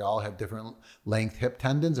hamstrings and we all have different length hip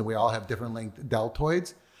tendons and we all have different length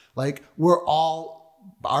deltoids? Like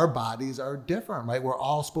our bodies are different, right? We're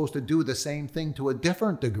all supposed to do the same thing to a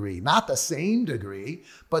different degree, not the same degree,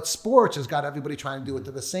 but sports has got everybody trying to do it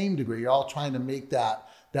to the same degree. You're all trying to make that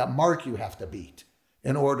mark you have to beat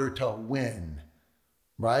in order to win.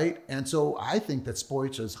 Right? And so I think that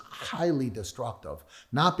sports is highly destructive,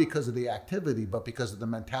 not because of the activity, but because of the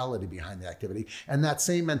mentality behind the activity. And that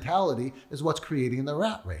same mentality is what's creating the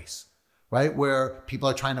rat race, right? Where people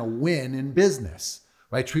are trying to win in business,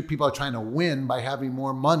 right? People are trying to win by having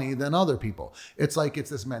more money than other people. It's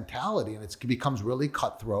this mentality, and it becomes really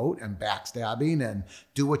cutthroat and backstabbing and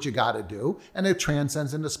do what you got to do. And it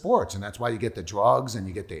transcends into sports. And that's why you get the drugs and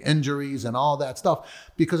you get the injuries and all that stuff,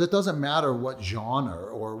 because it doesn't matter what genre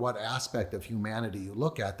or what aspect of humanity you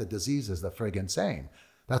look at, the disease is the friggin' same.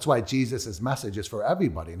 That's why Jesus' message is for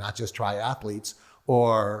everybody, not just triathletes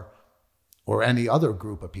or any other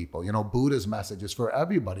group of people. Buddha's message is for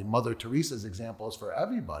everybody. Mother Teresa's example is for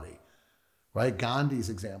everybody, right? Gandhi's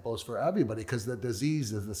example is for everybody, because the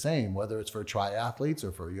disease is the same, whether it's for triathletes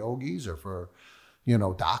or for yogis or for,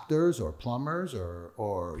 doctors or plumbers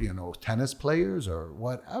or tennis players or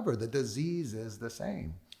whatever. The disease is the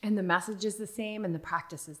same. And the message is the same and the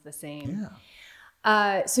practice is the same.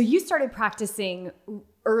 Yeah. So you started practicing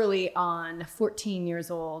early on, 14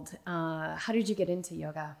 years old. How did you get into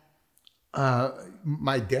yoga?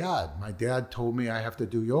 My dad told me I have to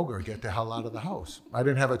do yoga or get the hell out of the house. I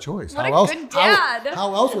didn't have a choice. What a good dad.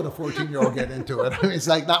 How else would a 14-year-old get into it? I mean, it's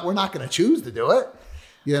like, we're not going to choose to do it.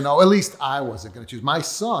 At least I wasn't going to choose. My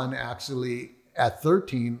son actually at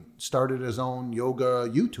 13 started his own yoga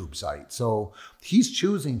YouTube site. So he's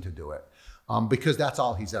choosing to do it because that's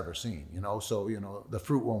all he's ever seen, So, the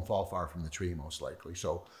fruit won't fall far from the tree most likely.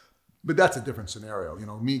 So, but that's a different scenario.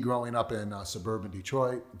 Me growing up in suburban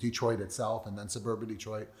Detroit itself, and then suburban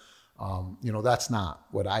Detroit, that's not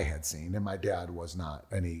what I had seen. And my dad was not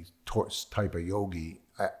any type of yogi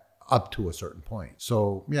up to a certain point.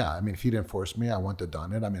 So, yeah, I mean, if he didn't force me, I wouldn't have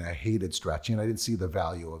done it. I mean, I hated stretching. I didn't see the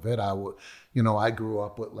value of it. I grew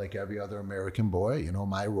up with, like every other American boy,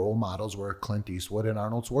 my role models were Clint Eastwood and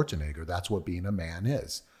Arnold Schwarzenegger. That's what being a man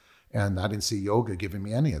is. And I didn't see yoga giving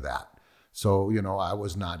me any of that. So, I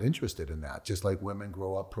was not interested in that. Just like women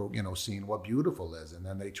grow up, seeing what beautiful is, and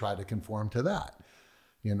then they try to conform to that.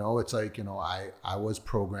 It's like, I was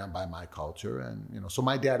programmed by my culture, and, so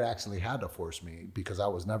my dad actually had to force me because I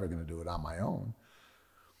was never going to do it on my own.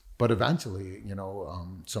 But eventually,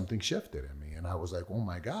 something shifted in me, and I was like, oh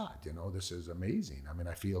my God, this is amazing. I mean,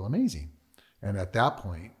 I feel amazing. And at that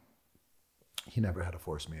point, he never had to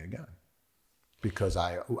force me again, because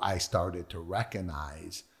I started to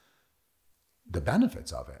recognize the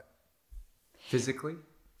benefits of it.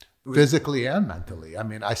 Physically and mentally. I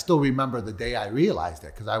mean, I still remember the day I realized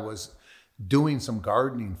it, because I was doing some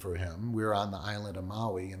gardening for him. We were on the island of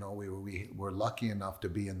Maui. We were lucky enough to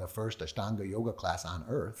be in the first Ashtanga yoga class on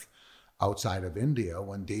earth outside of India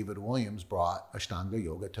when David Williams brought Ashtanga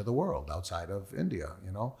yoga to the world outside of India,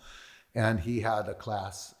 And he had a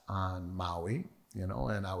class on Maui, and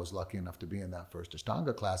I was lucky enough to be in that first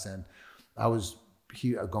Ashtanga class. And I was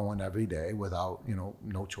going every day without,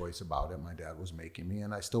 no choice about it. My dad was making me.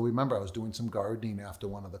 And I still remember I was doing some gardening after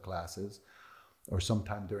one of the classes or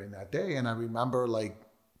sometime during that day. And I remember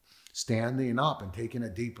standing up and taking a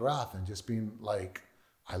deep breath and just being like,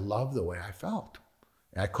 I love the way I felt.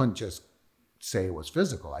 And I couldn't just say it was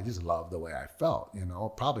physical. I just loved the way I felt.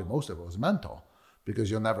 Probably most of it was mental, because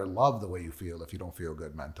you'll never love the way you feel if you don't feel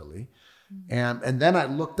good mentally. And then I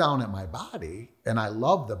looked down at my body, and I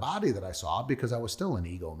loved the body that I saw because I was still an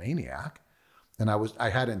egomaniac. And I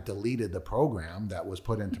hadn't deleted the program that was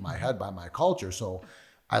put into my head by my culture. So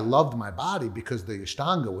I loved my body because the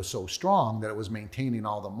Ashtanga was so strong that it was maintaining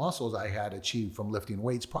all the muscles I had achieved from lifting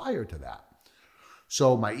weights prior to that.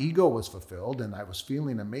 So my ego was fulfilled and I was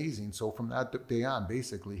feeling amazing. So from that day on,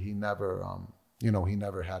 basically, he never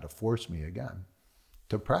had to force me again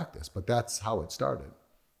to practice. But that's how it started.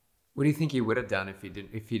 What do you think you would have done if he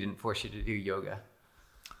didn't force you to do yoga?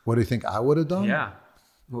 What do you think I would have done? Yeah.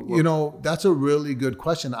 That's a really good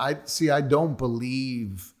question. I don't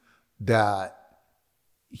believe that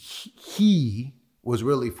he was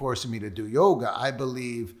really forcing me to do yoga. I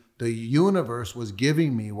believe the universe was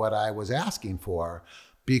giving me what I was asking for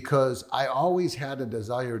because I always had a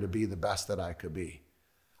desire to be the best that I could be.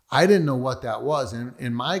 I didn't know what that was. And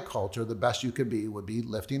in my culture, the best you could be would be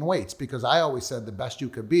lifting weights because I always said the best you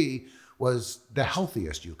could be was the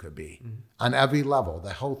healthiest you could be on every level,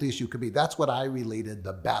 the healthiest you could be. That's what I related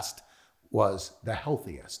the best was the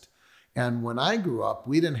healthiest. And when I grew up,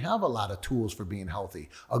 we didn't have a lot of tools for being healthy.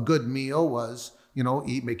 A good meal was,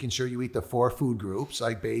 making sure you eat the 4 food groups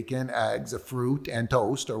like bacon, eggs, a fruit, and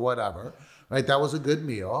toast or whatever, right? That was a good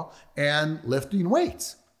meal. And lifting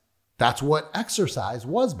weights. That's what exercise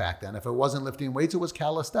was back then. If it wasn't lifting weights, it was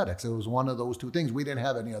calisthenics. It was one of those two things. We didn't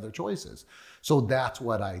have any other choices. So that's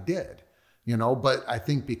what I did. But I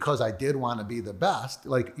think because I did want to be the best,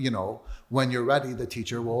 when you're ready, the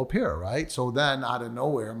teacher will appear, right? So then out of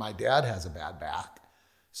nowhere, my dad has a bad back.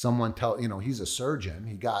 Someone he's a surgeon.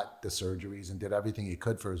 He got the surgeries and did everything he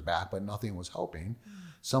could for his back, but nothing was helping.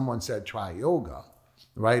 Someone said, try yoga,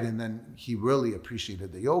 right? And then he really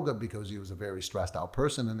appreciated the yoga because he was a very stressed out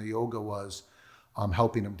person and the yoga was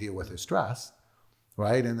helping him deal with his stress,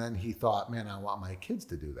 right? And then he thought, man, I want my kids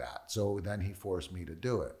to do that. So then he forced me to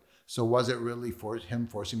do it. So was it really him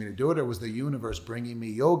forcing me to do it, or was the universe bringing me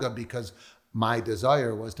yoga because my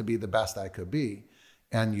desire was to be the best I could be?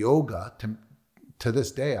 And yoga, to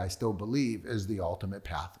this day, I still believe is the ultimate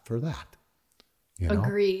path for that.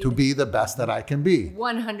 Agreed. To be the best that I can be.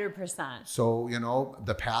 100%. So,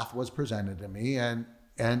 the path was presented to me and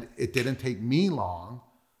it didn't take me long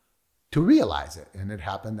to realize it. And it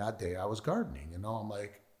happened that day I was gardening. I'm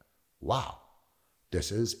like, wow,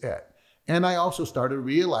 this is it. And I also started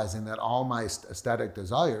realizing that all my aesthetic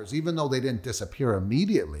desires, even though they didn't disappear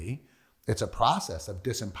immediately, it's a process of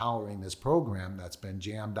disempowering this program that's been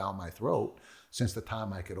jammed down my throat since the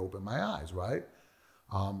time I could open my eyes, right?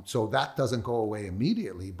 So that doesn't go away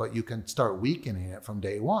immediately, but you can start weakening it from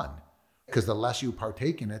day one. Because the less you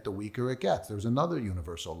partake in it, the weaker it gets. There's another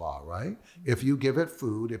universal law, right? If you give it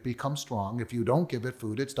food, it becomes strong. If you don't give it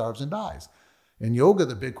food, it starves and dies. In yoga,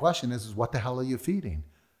 the big question is what the hell are you feeding?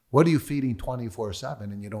 What are you feeding 24/7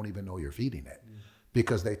 and you don't even know you're feeding it?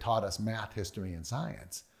 Because they taught us math, history, and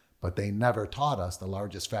science, but they never taught us the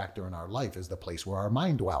largest factor in our life is the place where our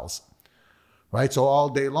mind dwells, right? So all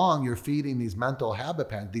day long, you're feeding these mental habit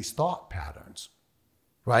patterns, these thought patterns,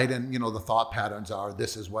 right? And, the thought patterns are,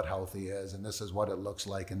 this is what healthy is, and this is what it looks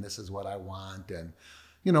like, and this is what I want. And,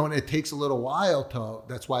 and it takes a little while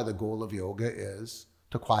that's why the goal of yoga is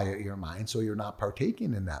to quiet your mind so you're not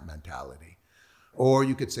partaking in that mentality. Or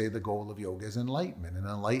you could say the goal of yoga is enlightenment. And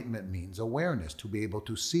enlightenment means awareness, to be able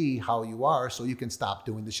to see how you are so you can stop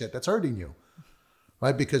doing the shit that's hurting you,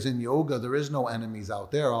 right? Because in yoga, there is no enemies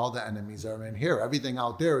out there. All the enemies are in here. Everything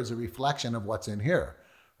out there is a reflection of what's in here,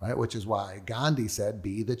 right? Which is why Gandhi said,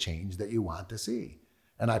 be the change that you want to see.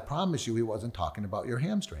 And I promise you, he wasn't talking about your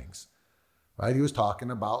hamstrings, right? He was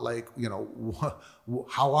talking about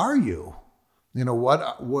how are you?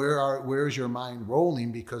 Where's your mind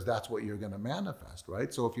rolling? Because that's what you're going to manifest,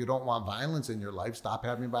 right? So if you don't want violence in your life, stop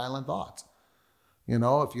having violent thoughts.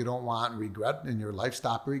 If you don't want regret in your life,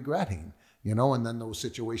 stop regretting, and then those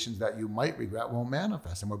situations that you might regret won't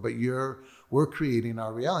manifest anymore. But we're creating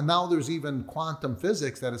our reality. Now there's even quantum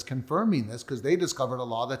physics that is confirming this because they discovered a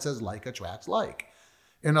law that says like attracts like.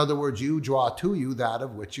 In other words, you draw to you that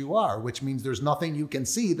of which you are, which means there's nothing you can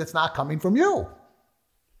see that's not coming from you.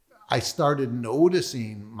 I started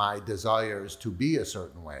noticing my desires to be a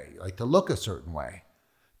certain way, like to look a certain way,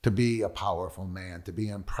 to be a powerful man, to be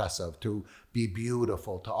impressive, to be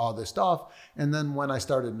beautiful, to all this stuff. And then when I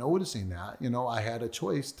started noticing that, I had a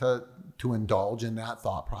choice to indulge in that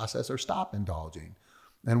thought process or stop indulging.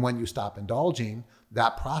 And when you stop indulging,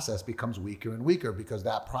 that process becomes weaker and weaker because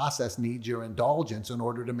that process needs your indulgence in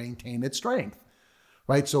order to maintain its strength,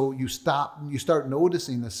 right? So you start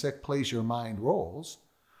noticing the sick place your mind rolls.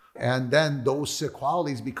 And then those sick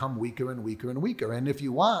qualities become weaker and weaker and weaker. And if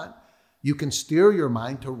you want, You can steer your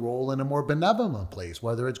mind to roll in a more benevolent place,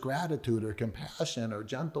 whether it's gratitude or compassion or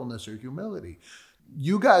gentleness or humility.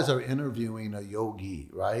 You guys are interviewing a yogi,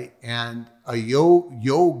 right? And a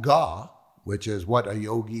yoga, which is what a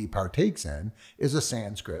yogi partakes in, is a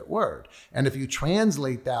Sanskrit word. And if you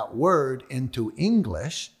translate that word into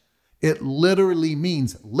English, it literally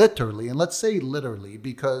means literally, and let's say literally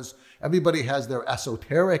because everybody has their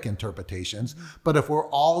esoteric interpretations, but if we're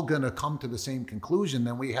all going to come to the same conclusion,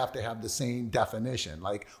 then we have to have the same definition.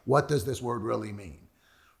 Like, what does this word really mean?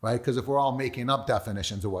 Right? Because if we're all making up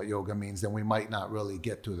definitions of what yoga means, then we might not really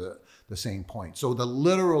get to the same point. So the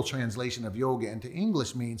literal translation of yoga into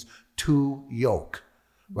English means to yoke,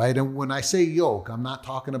 right? And when I say yoke, I'm not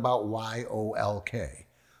talking about Y-O-L-K.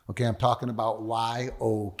 Okay, I'm talking about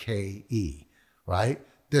Y-O-K-E, right?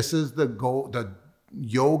 This is the goal. The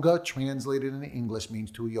yoga translated into English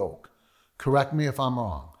means to yoke. Correct me if I'm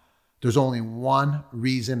wrong. There's only one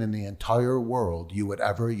reason in the entire world you would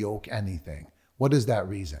ever yoke anything. What is that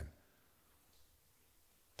reason?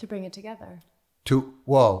 To bring it together.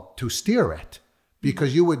 To steer it.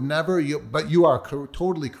 Because you would never, but you are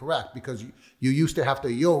totally correct, because you used to have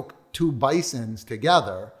to yoke two bisons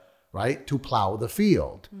together, right, to plow the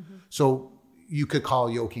field. Mm-hmm. So you could call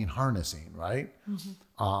yoking harnessing, right?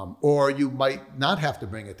 Mm-hmm. Or you might not have to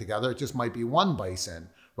bring it together. It just might be one bison,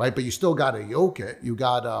 right? But you still got to yoke it. You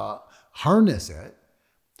got to harness it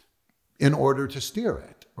in order to steer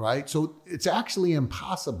it, right? So it's actually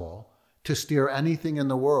impossible to steer anything in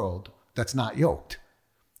the world that's not yoked.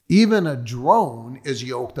 Even a drone is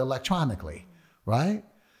yoked electronically, right?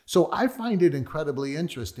 So I find it incredibly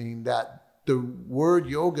interesting that the word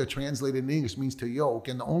yoga translated in English means to yoke,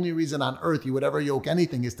 and the only reason on earth you would ever yoke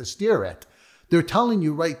anything is to steer it. They're telling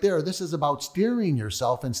you right there, this is about steering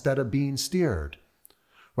yourself instead of being steered,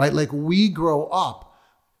 right? Like, we grow up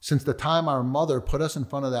since the time our mother put us in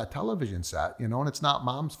front of that television set, and it's not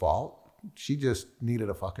mom's fault. She just needed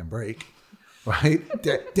a fucking break, right?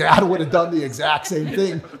 Dad would have done the exact same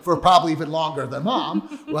thing for probably even longer than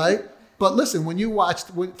mom, right? But listen, when you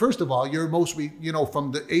watched, first of all, you're mostly,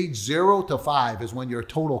 from the age 0 to 5 is when your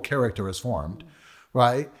total character is formed,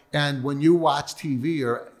 right? And when you watch TV,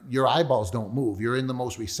 your eyeballs don't move. You're in the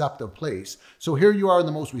most receptive place. So here you are in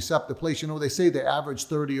the most receptive place. They say the average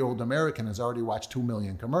 30-year-old American has already watched 2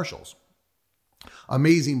 million commercials.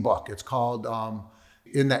 Amazing book. It's called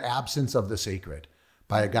In the Absence of the Sacred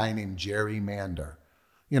by a guy named Jerry Mander.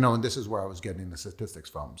 And this is where I was getting the statistics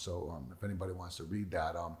from. So if anybody wants to read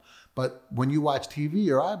that. But when you watch TV,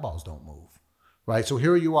 your eyeballs don't move, right? So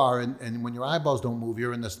here you are, and when your eyeballs don't move,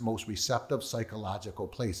 you're in this most receptive psychological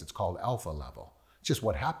place. It's called alpha level. It's just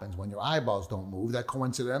what happens when your eyeballs don't move. That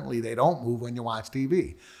coincidentally, they don't move when you watch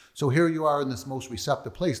TV. So here you are in this most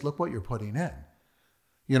receptive place. Look what you're putting in.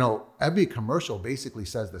 Every commercial basically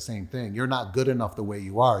says the same thing. You're not good enough the way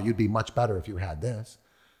you are. You'd be much better if you had this.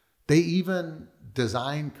 They even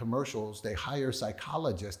design commercials. They hire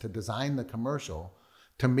psychologists to design the commercial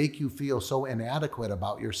to make you feel so inadequate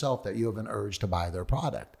about yourself that you have an urge to buy their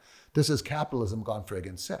product. This is capitalism gone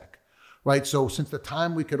friggin' sick, right? So since the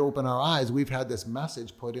time we could open our eyes, we've had this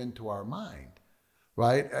message put into our mind,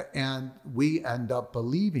 right? And we end up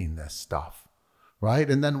believing this stuff, right?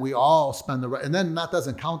 And then we all spend and then that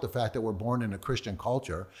doesn't count the fact that we're born in a Christian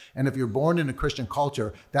culture. And if you're born in a Christian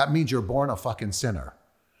culture, that means you're born a fucking sinner.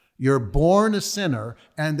 You're born a sinner,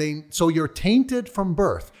 so you're tainted from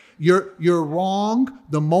birth. You're wrong.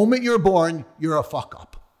 The moment you're born, you're a fuck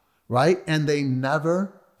up, right? And they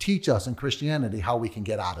never teach us in Christianity how we can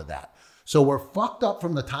get out of that. So we're fucked up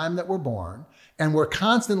from the time that we're born, and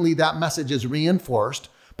that message is reinforced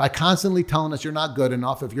by constantly telling us you're not good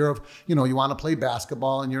enough. If you want to play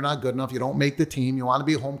basketball and you're not good enough, you don't make the team. You want to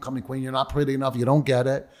be a homecoming queen, you're not pretty enough, you don't get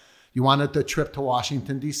it. You wanted the trip to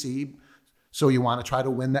Washington, D.C., so you want to try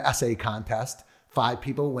to win the essay contest. 5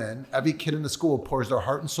 people win. Every kid in the school pours their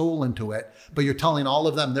heart and soul into it, but you're telling all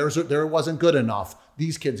of them there wasn't good enough.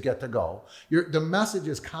 These kids get to go. The message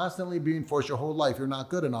is constantly being forced your whole life. You're not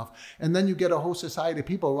good enough. And then you get a whole society of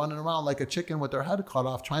people running around like a chicken with their head cut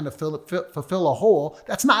off, trying to fulfill a hole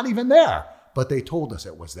that's not even there. But they told us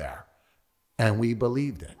it was there. And we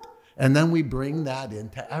believed it. And then we bring that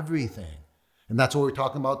into everything. And that's what we're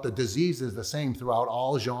talking about. The disease is the same throughout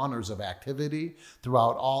all genres of activity,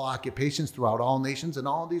 throughout all occupations, throughout all nations. And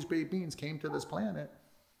all these great beings came to this planet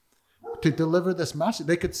to deliver this message.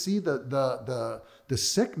 They could see the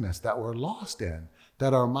sickness that we're lost in,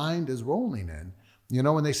 that our mind is rolling in.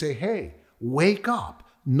 And they say, hey, wake up,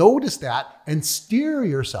 notice that, and steer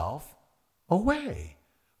yourself away,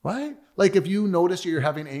 right? Like if you notice you're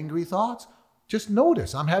having angry thoughts, just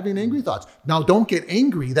notice I'm having angry thoughts. Now, don't get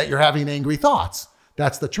angry that you're having angry thoughts.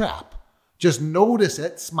 That's the trap, Just notice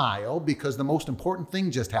it, smile, because the most important thing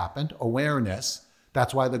just happened, awareness.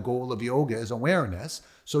 That's why the goal of yoga is awareness.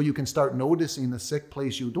 So you can start noticing the sick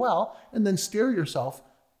place you dwell and then steer yourself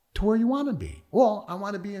to where you want to be. Well, I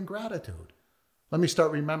want to be in gratitude. Let me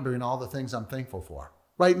start remembering all the things I'm thankful for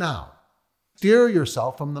right now. Steer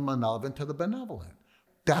yourself from the malevolent to the benevolent.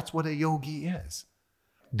 That's what a yogi is.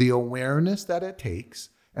 The awareness that it takes,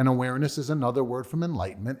 and awareness is another word from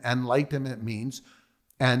enlightenment. Enlightenment means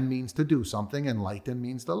to do something. Enlighten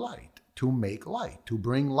means the light, to make light, to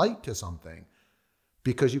bring light to something.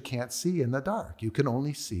 Because you can't see in the dark. You can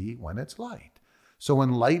only see when it's light. So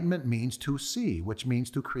enlightenment means to see, which means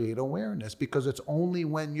to create awareness, because it's only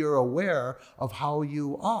when you're aware of how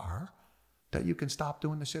you are that you can stop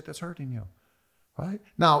doing the shit that's hurting you, right?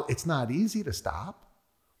 Now, it's not easy to stop.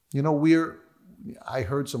 I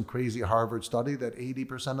heard some crazy Harvard study that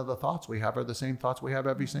 80% of the thoughts we have are the same thoughts we have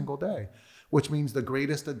every single day, which means the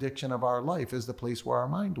greatest addiction of our life is the place where our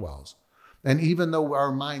mind dwells. And even though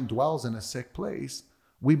our mind dwells in a sick place,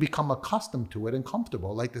 we become accustomed to it and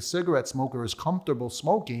comfortable. Like the cigarette smoker is comfortable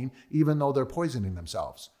smoking, even though they're poisoning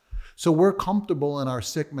themselves. So we're comfortable in our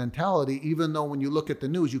sick mentality, even though when you look at the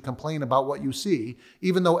news, you complain about what you see,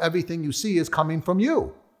 even though everything you see is coming from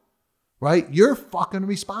you, right? You're fucking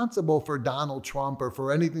responsible for Donald Trump or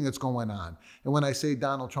for anything that's going on. And when I say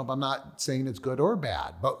Donald Trump, I'm not saying it's good or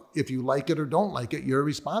bad, but if you like it or don't like it, you're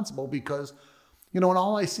responsible because and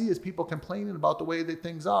all I see is people complaining about the way that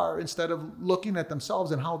things are instead of looking at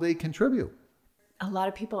themselves and how they contribute. A lot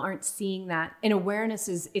of people aren't seeing that. And awareness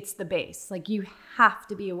it's the base. Like you have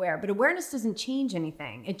to be aware, but awareness doesn't change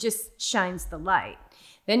anything. It just shines the light.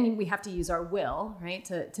 Then we have to use our will, right?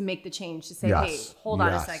 To make the change, to say, hey, hold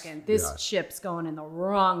on a second. This ship's going in the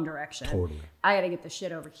wrong direction. Totally. I got to get the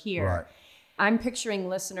shit over here. Right. I'm picturing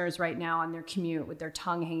listeners right now on their commute with their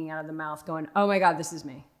tongue hanging out of the mouth going, oh my God, this is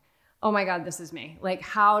me. Oh my God, this is me. Like,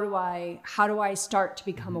 how do I start to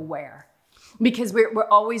become aware? Because we're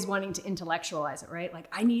always wanting to intellectualize it, right? Like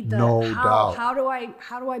I need doubt. How do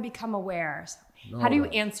I become aware? How do you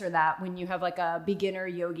answer that when you have like a beginner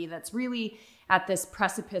yogi that's really at this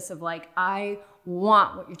precipice of like, I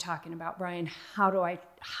want what you're talking about, Brian. How do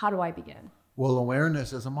I begin? Well,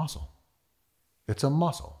 awareness is a muscle. It's a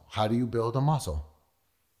muscle. How do you build a muscle?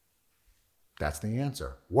 That's the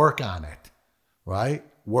answer. Work on it, right?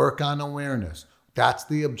 Work on awareness. That's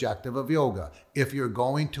the objective of yoga. If you're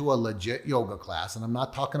going to a legit yoga class, and I'm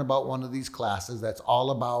not talking about one of these classes that's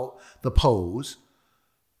all about the pose,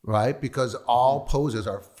 right? Because all poses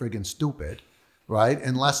are friggin' stupid, right?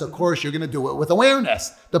 Unless, of course, you're going to do it with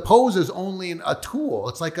awareness. The pose is only a tool.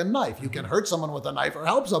 It's like a knife. You can hurt someone with a knife or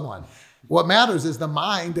help someone. What matters is the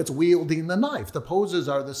mind that's wielding the knife. The poses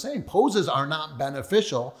are the same. Poses are not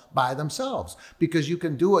beneficial by themselves because you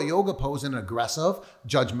can do a yoga pose in an aggressive,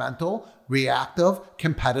 judgmental, reactive,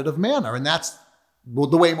 competitive manner. And that's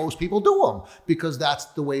the way most people do them because that's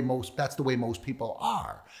the way most people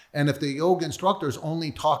are. And if the yoga instructor is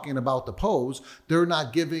only talking about the pose, they're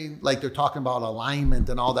not giving, like they're talking about alignment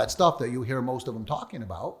and all that stuff that you hear most of them talking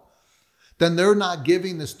about. Then they're not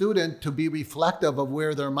giving the student to be reflective of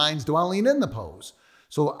where their mind's dwelling in the pose.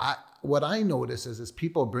 So what I notice is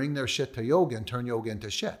people bring their shit to yoga and turn yoga into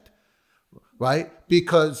shit, right?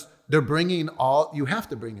 Because they're you have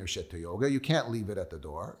to bring your shit to yoga. You can't leave it at the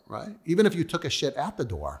door, right? Even if you took a shit at the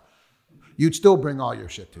door, you'd still bring all your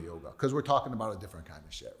shit to yoga because we're talking about a different kind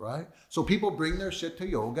of shit, right? So people bring their shit to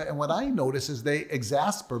yoga. And what I notice is they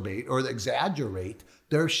exacerbate or exaggerate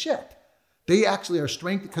their shit. They actually are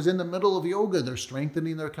because in the middle of yoga, they're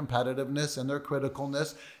strengthening their competitiveness and their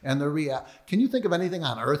criticalness and their Can you think of anything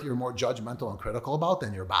on earth you're more judgmental and critical about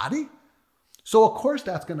than your body? So of course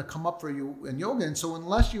that's going to come up for you in yoga. And so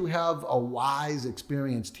unless you have a wise,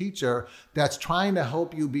 experienced teacher that's trying to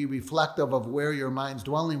help you be reflective of where your mind's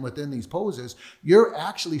dwelling within these poses, you're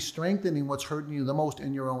actually strengthening what's hurting you the most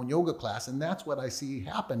in your own yoga class. And that's what I see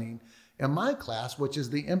happening in my class, which is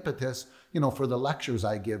the impetus, for the lectures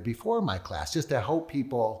I give before my class, just to help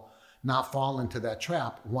people not fall into that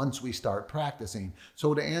trap once we start practicing.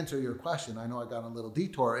 So to answer your question, I know I got a little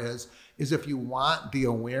detour, is if you want the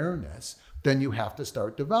awareness, then you have to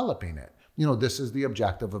start developing it. This is the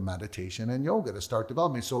objective of meditation and yoga, to start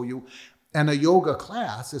developing. And a yoga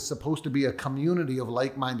class is supposed to be a community of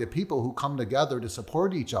like-minded people who come together to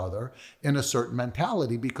support each other in a certain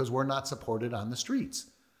mentality because we're not supported on the streets.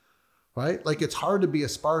 Right? Like it's hard to be a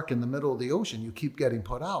spark in the middle of the ocean. You keep getting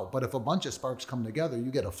put out. But if a bunch of sparks come together,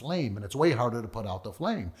 you get a flame, and it's way harder to put out the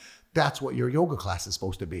flame. That's what your yoga class is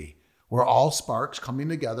supposed to be. We're all sparks coming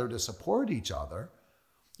together to support each other.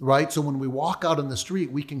 Right? So when we walk out in the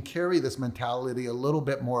street, we can carry this mentality a little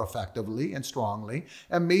bit more effectively and strongly.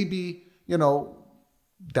 And maybe,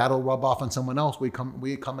 that'll rub off on someone else we come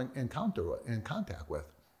in contact with.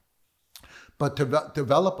 But to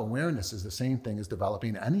develop awareness is the same thing as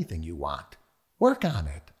developing anything you want. Work on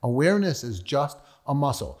it. Awareness is just a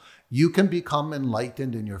muscle. You can become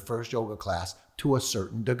enlightened in your first yoga class to a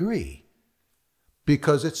certain degree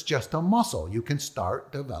because it's just a muscle. You can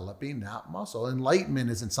start developing that muscle. Enlightenment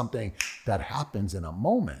isn't something that happens in a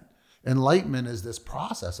moment. Enlightenment is this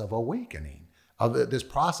process of awakening, of this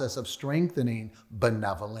process of strengthening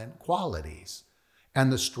benevolent qualities.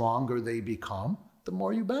 And the stronger they become, the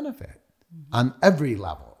more you benefit on every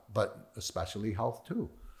level, but especially health too.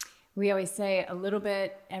 We always say a little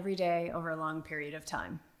bit every day over a long period of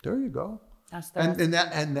time. There you go. That's the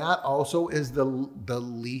and that also is the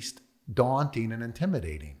least daunting and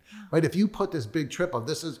intimidating, right? If you put this big trip of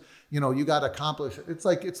this is, you got to accomplish. It's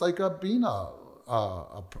like being a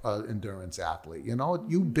endurance athlete.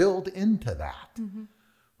 You build into that,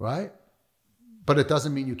 right? But it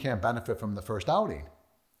doesn't mean you can't benefit from the first outing,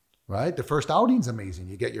 right? The first outing's amazing.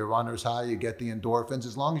 You get your runner's high, you get the endorphins.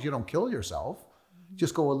 As long as you don't kill yourself,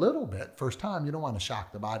 just go a little bit. First time, you don't want to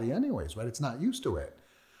shock the body anyways, right? It's not used to it,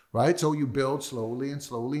 right? So you build slowly and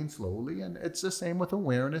slowly and slowly. And it's the same with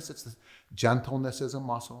awareness. Gentleness is a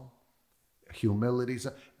muscle. Humility is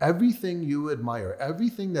everything you admire,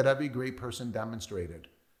 everything that every great person demonstrated,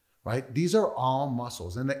 right? These are all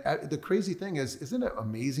muscles. And the crazy thing is, isn't it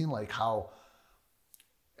amazing like how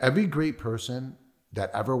every great person that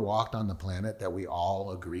ever walked on the planet that we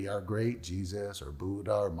all agree are great, Jesus or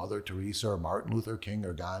Buddha or Mother Teresa or Martin Luther King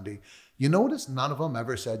or Gandhi, you notice none of them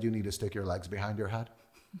ever said you need to stick your legs behind your head,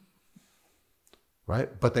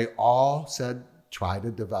 right? But they all said, try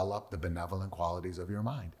to develop the benevolent qualities of your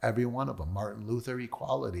mind. Every one of them. Martin Luther,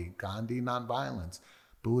 equality. Gandhi, nonviolence.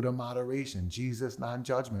 Buddha, moderation. Jesus,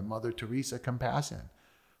 non-judgment. Mother Teresa, compassion,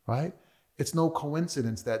 right? It's no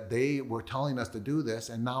coincidence that they were telling us to do this,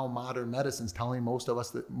 and now modern medicine's telling most of us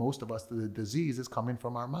that the disease is coming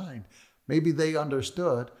from our mind. Maybe they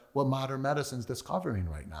understood what modern medicine's discovering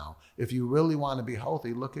right now. If you really want to be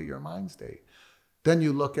healthy, look at your mind state. Then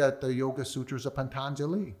you look at the Yoga Sutras of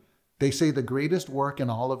Patanjali. They say the greatest work in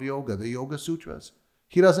all of yoga, the Yoga Sutras.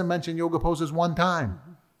 He doesn't mention yoga poses one time.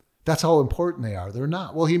 That's how important they are. They're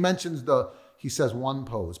not. Well, he says one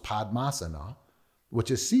pose, Padmasana, which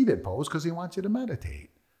is seated pose, because he wants you to meditate.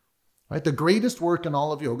 Right? The greatest work in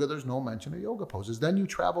all of yoga, there's no mention of yoga poses. Then you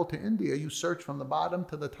travel to India, you search from the bottom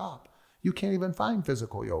to the top. You can't even find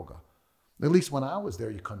physical yoga. At least when I was there,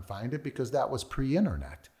 you couldn't find it because that was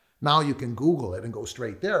pre-internet. Now you can Google it and go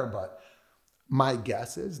straight there, but my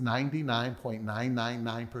guess is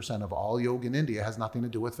 99.999% of all yoga in India has nothing to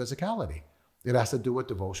do with physicality. It has to do with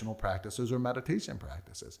devotional practices or meditation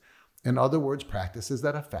practices. In other words, practices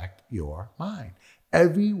that affect your mind.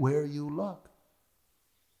 Everywhere you look,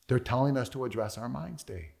 they're telling us to address our mind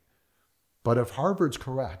state. But if Harvard's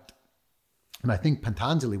correct, and I think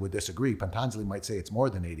Patanjali would disagree, Patanjali might say it's more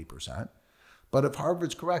than 80%, but if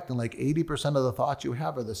Harvard's correct and like 80% of the thoughts you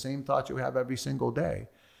have are the same thoughts you have every single day,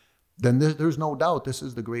 then there's no doubt this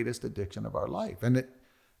is the greatest addiction of our life. And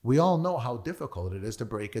we all know how difficult it is to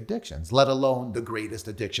break addictions, let alone the greatest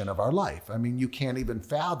addiction of our life. I mean, you can't even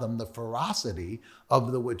fathom the ferocity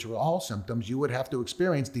of the withdrawal symptoms you would have to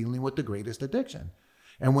experience dealing with the greatest addiction.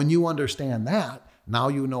 And when you understand that, now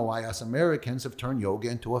you know why us Americans have turned yoga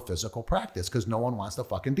into a physical practice, because no one wants to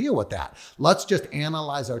fucking deal with that. Let's just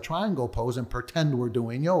analyze our triangle pose and pretend we're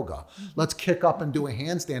doing yoga. Let's kick up and do a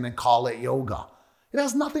handstand and call it yoga. It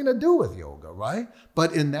has nothing to do with yoga, right?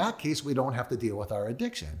 But in that case, we don't have to deal with our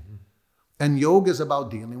addiction. And yoga is about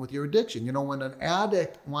dealing with your addiction. You know, when an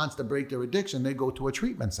addict wants to break their addiction, they go to a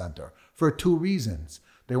treatment center for two reasons.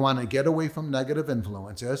 They want to get away from negative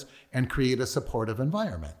influences and create a supportive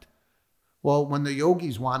environment. Well, when the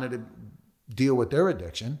yogis wanted to deal with their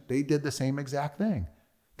addiction, they did the same exact thing.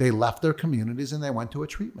 They left their communities and they went to a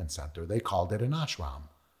treatment center. They called it an ashram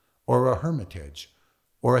or a hermitage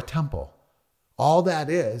or a temple. All that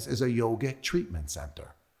is a yogic treatment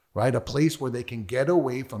center, right? A place where they can get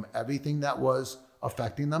away from everything that was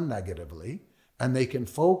affecting them negatively, and they can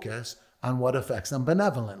focus on what affects them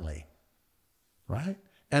benevolently, right?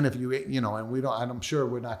 And if and I'm sure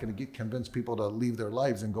we're not going to convince people to leave their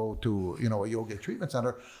lives and go to, a yogic treatment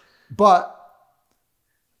center, but,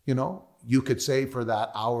 you could say for that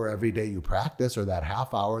hour every day you practice, or that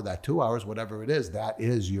half hour, that 2 hours, whatever it is, that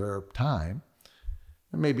is your time.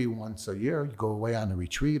 And maybe once a year, you go away on a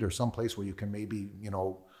retreat or someplace where you can maybe,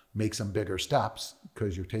 make some bigger steps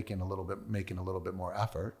because you're making a little bit more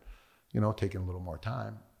effort, taking a little more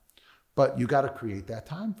time. But you got to create that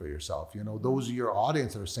time for yourself. Those are your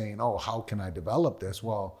audience that are saying, oh, how can I develop this?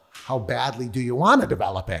 Well, how badly do you want to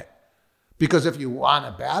develop it? Because if you want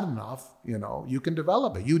it bad enough, you can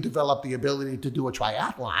develop it. You develop the ability to do a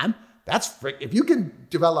triathlon. If you can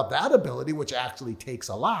develop that ability, which actually takes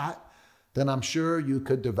a lot, then I'm sure you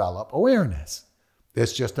could develop awareness.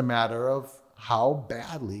 It's just a matter of how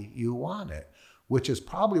badly you want it, which is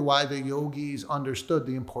probably why the yogis understood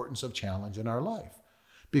the importance of challenge in our life.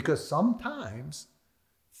 Because sometimes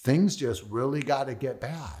things just really got to get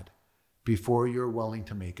bad before you're willing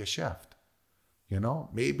to make a shift.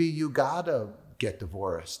 Maybe you got to get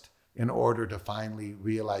divorced in order to finally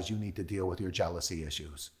realize you need to deal with your jealousy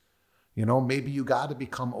issues. Maybe you got to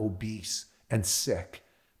become obese and sick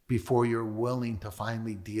before you're willing to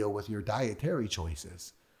finally deal with your dietary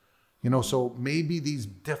choices. So maybe these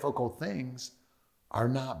difficult things are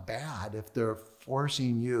not bad if they're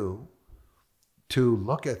forcing you to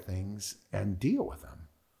look at things and deal with them.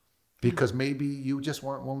 Because maybe you just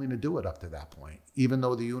weren't willing to do it up to that point. Even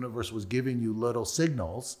though the universe was giving you little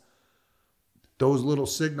signals, those little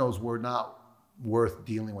signals were not worth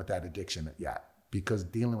dealing with that addiction yet. Because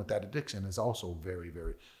dealing with that addiction is also very,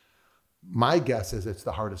 very, my guess is it's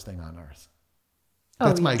the hardest thing on earth.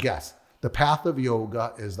 That's my guess. The path of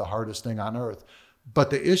yoga is the hardest thing on earth. But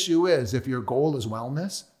the issue is, if your goal is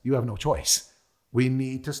wellness, you have no choice. We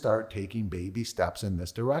need to start taking baby steps in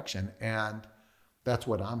this direction. And that's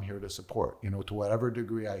what I'm here to support, to whatever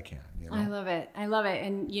degree I can. I love it.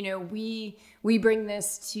 And, we bring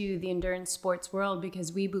this to the endurance sports world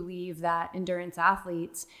because we believe that endurance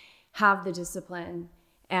athletes have the discipline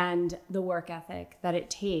and the work ethic that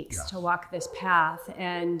it takes to walk this path.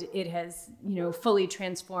 And it has, fully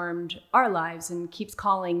transformed our lives and keeps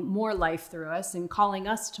calling more life through us and calling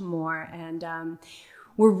us to more. And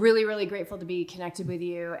we're really, really grateful to be connected with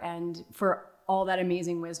you and for all that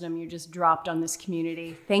amazing wisdom you just dropped on this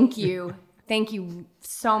community. Thank you. Thank you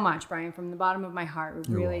so much, Brian, from the bottom of my heart.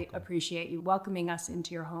 We really appreciate you welcoming us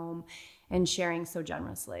into your home and sharing so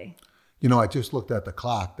generously. I just looked at the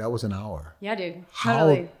clock. That was an hour. Yeah, dude.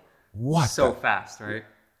 Totally. What? So fast, right?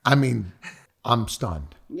 I mean, I'm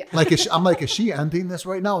stunned. Yeah. I'm like, is she ending this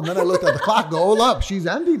right now? And then I looked at the clock, hold up, she's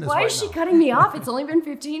ending this right now. Why is she cutting me off? It's only been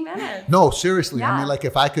 15 minutes. No, seriously. Yeah. I mean,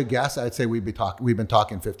 if I could guess, I'd say we've been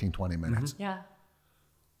talking 15, 20 minutes. Yeah.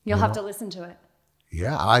 You'll have to listen to it.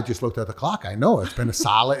 Yeah, I just looked at the clock. I know it's been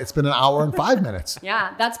it's been an hour and 5 minutes.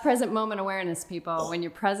 Yeah, that's present moment awareness, people. When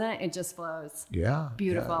you're present, it just flows. Yeah.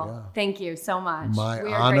 Beautiful. Yeah. Thank you so much. My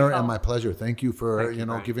honor and my pleasure. Thank you for,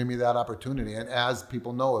 giving me that opportunity. And as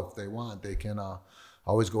people know, if they want, they can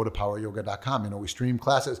always go to poweryoga.com. We stream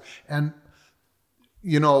classes. And,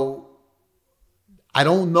 I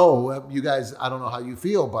don't know, you guys, I don't know how you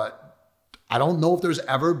feel, but I don't know if there's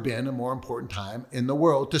ever been a more important time in the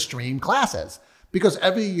world to stream classes. Because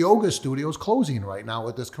every yoga studio is closing right now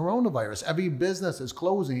with this coronavirus. Every business is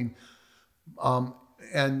closing.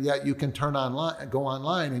 And yet you can go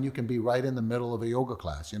online and you can be right in the middle of a yoga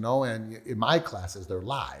class, and in my classes, they're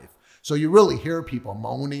live. So you really hear people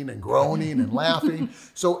moaning and groaning and laughing.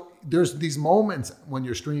 So there's these moments when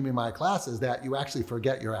you're streaming my classes that you actually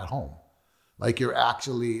forget you're at home. You're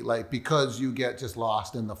actually because you get just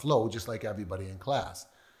lost in the flow, just like everybody in class.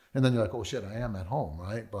 And then you're like, oh shit, I am at home,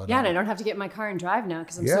 right? But and I don't have to get in my car and drive now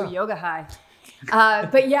because I'm so yoga high.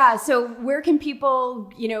 But yeah, so where can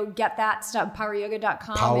people, get that stuff?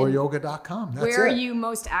 Poweryoga.com. Poweryoga.com. That's where are you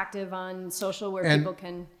most active on social where people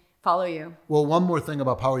can follow you? Well, one more thing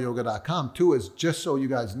about poweryoga.com too is just so you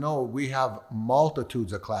guys know, we have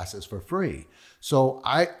multitudes of classes for free. So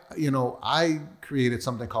I created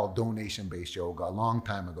something called donation-based yoga a long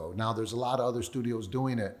time ago. Now there's a lot of other studios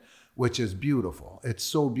doing it, which is beautiful. It's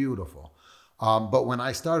so beautiful. But when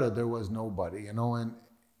I started, there was nobody,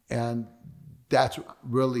 and that's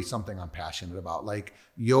really something I'm passionate about.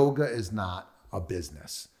 Yoga is not a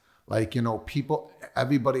business.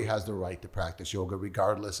 Everybody has the right to practice yoga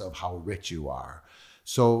regardless of how rich you are.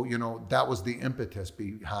 So, that was the impetus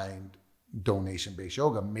behind donation-based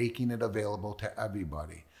yoga, making it available to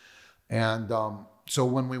everybody. And so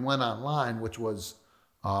when we went online, which was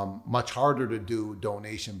much harder to do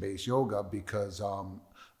donation-based yoga because of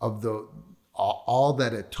all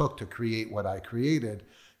that it took to create what I created,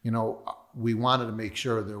 we wanted to make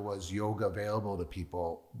sure there was yoga available to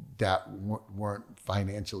people that weren't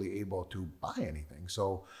financially able to buy anything.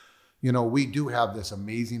 So, we do have this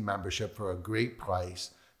amazing membership for a great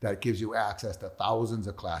price that gives you access to thousands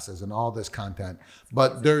of classes and all this content,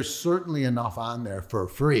 but there's certainly enough on there for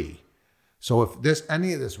free. So if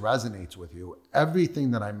any of this resonates with you, everything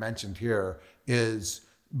that I mentioned here is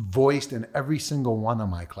voiced in every single one of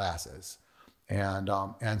my classes and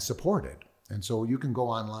supported. And so you can go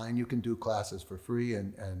online, you can do classes for free,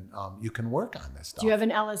 and you can work on this stuff. Do you have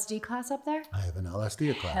an LSD class up there? I have an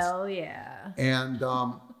LSD class. Hell yeah. And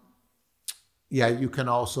yeah, you can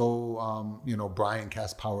also, Brian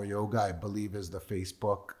Kest Power Yoga, I believe, is the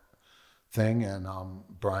Facebook thing. And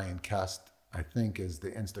Brian Kest, I think, is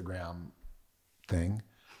the Instagram thing.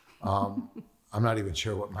 I'm not even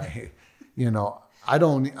sure what my, I'm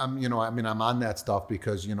on that stuff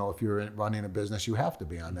because, if you're running a business, you have to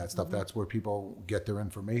be on that stuff. That's where people get their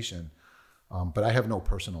information. But I have no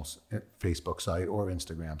personal Facebook site or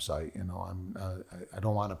Instagram site. I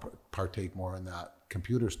don't want to partake more in that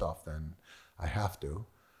computer stuff than I have to.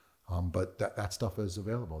 But that stuff is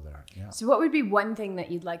available there. Yeah. So what would be one thing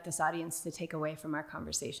that you'd like this audience to take away from our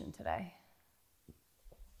conversation today?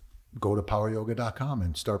 Go to poweryoga.com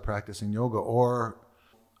and start practicing yoga. Or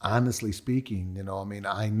honestly speaking,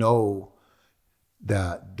 I know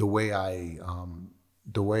that the way I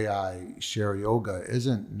share yoga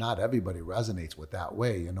not everybody resonates with that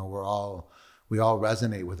way. We all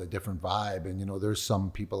resonate with a different vibe. And, there's some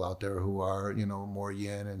people out there who are, more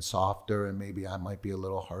yin and softer, and maybe I might be a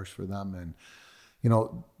little harsh for them. And,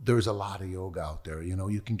 there's a lot of yoga out there.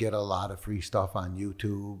 You can get a lot of free stuff on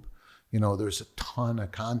YouTube. There's a ton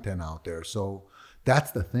of content out there. So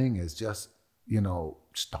that's the thing, is just,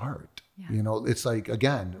 start. Yeah. It's like,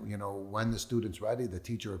 again, when the student's ready, the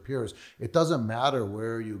teacher appears. It doesn't matter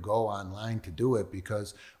where you go online to do it,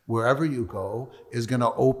 because wherever you go is going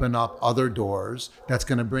to open up other doors. That's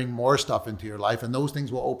going to bring more stuff into your life. And those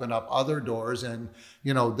things will open up other doors. And,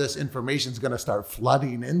 this information is going to start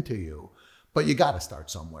flooding into you. But you got to start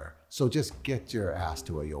somewhere. So just get your ass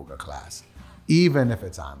to a yoga class, even if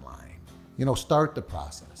it's online. Start the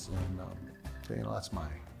process. And, that's my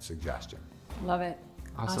suggestion. Love it.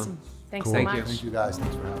 Awesome. Thanks Cool. so much. Thank you. Thank you guys.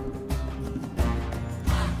 Thanks for having me.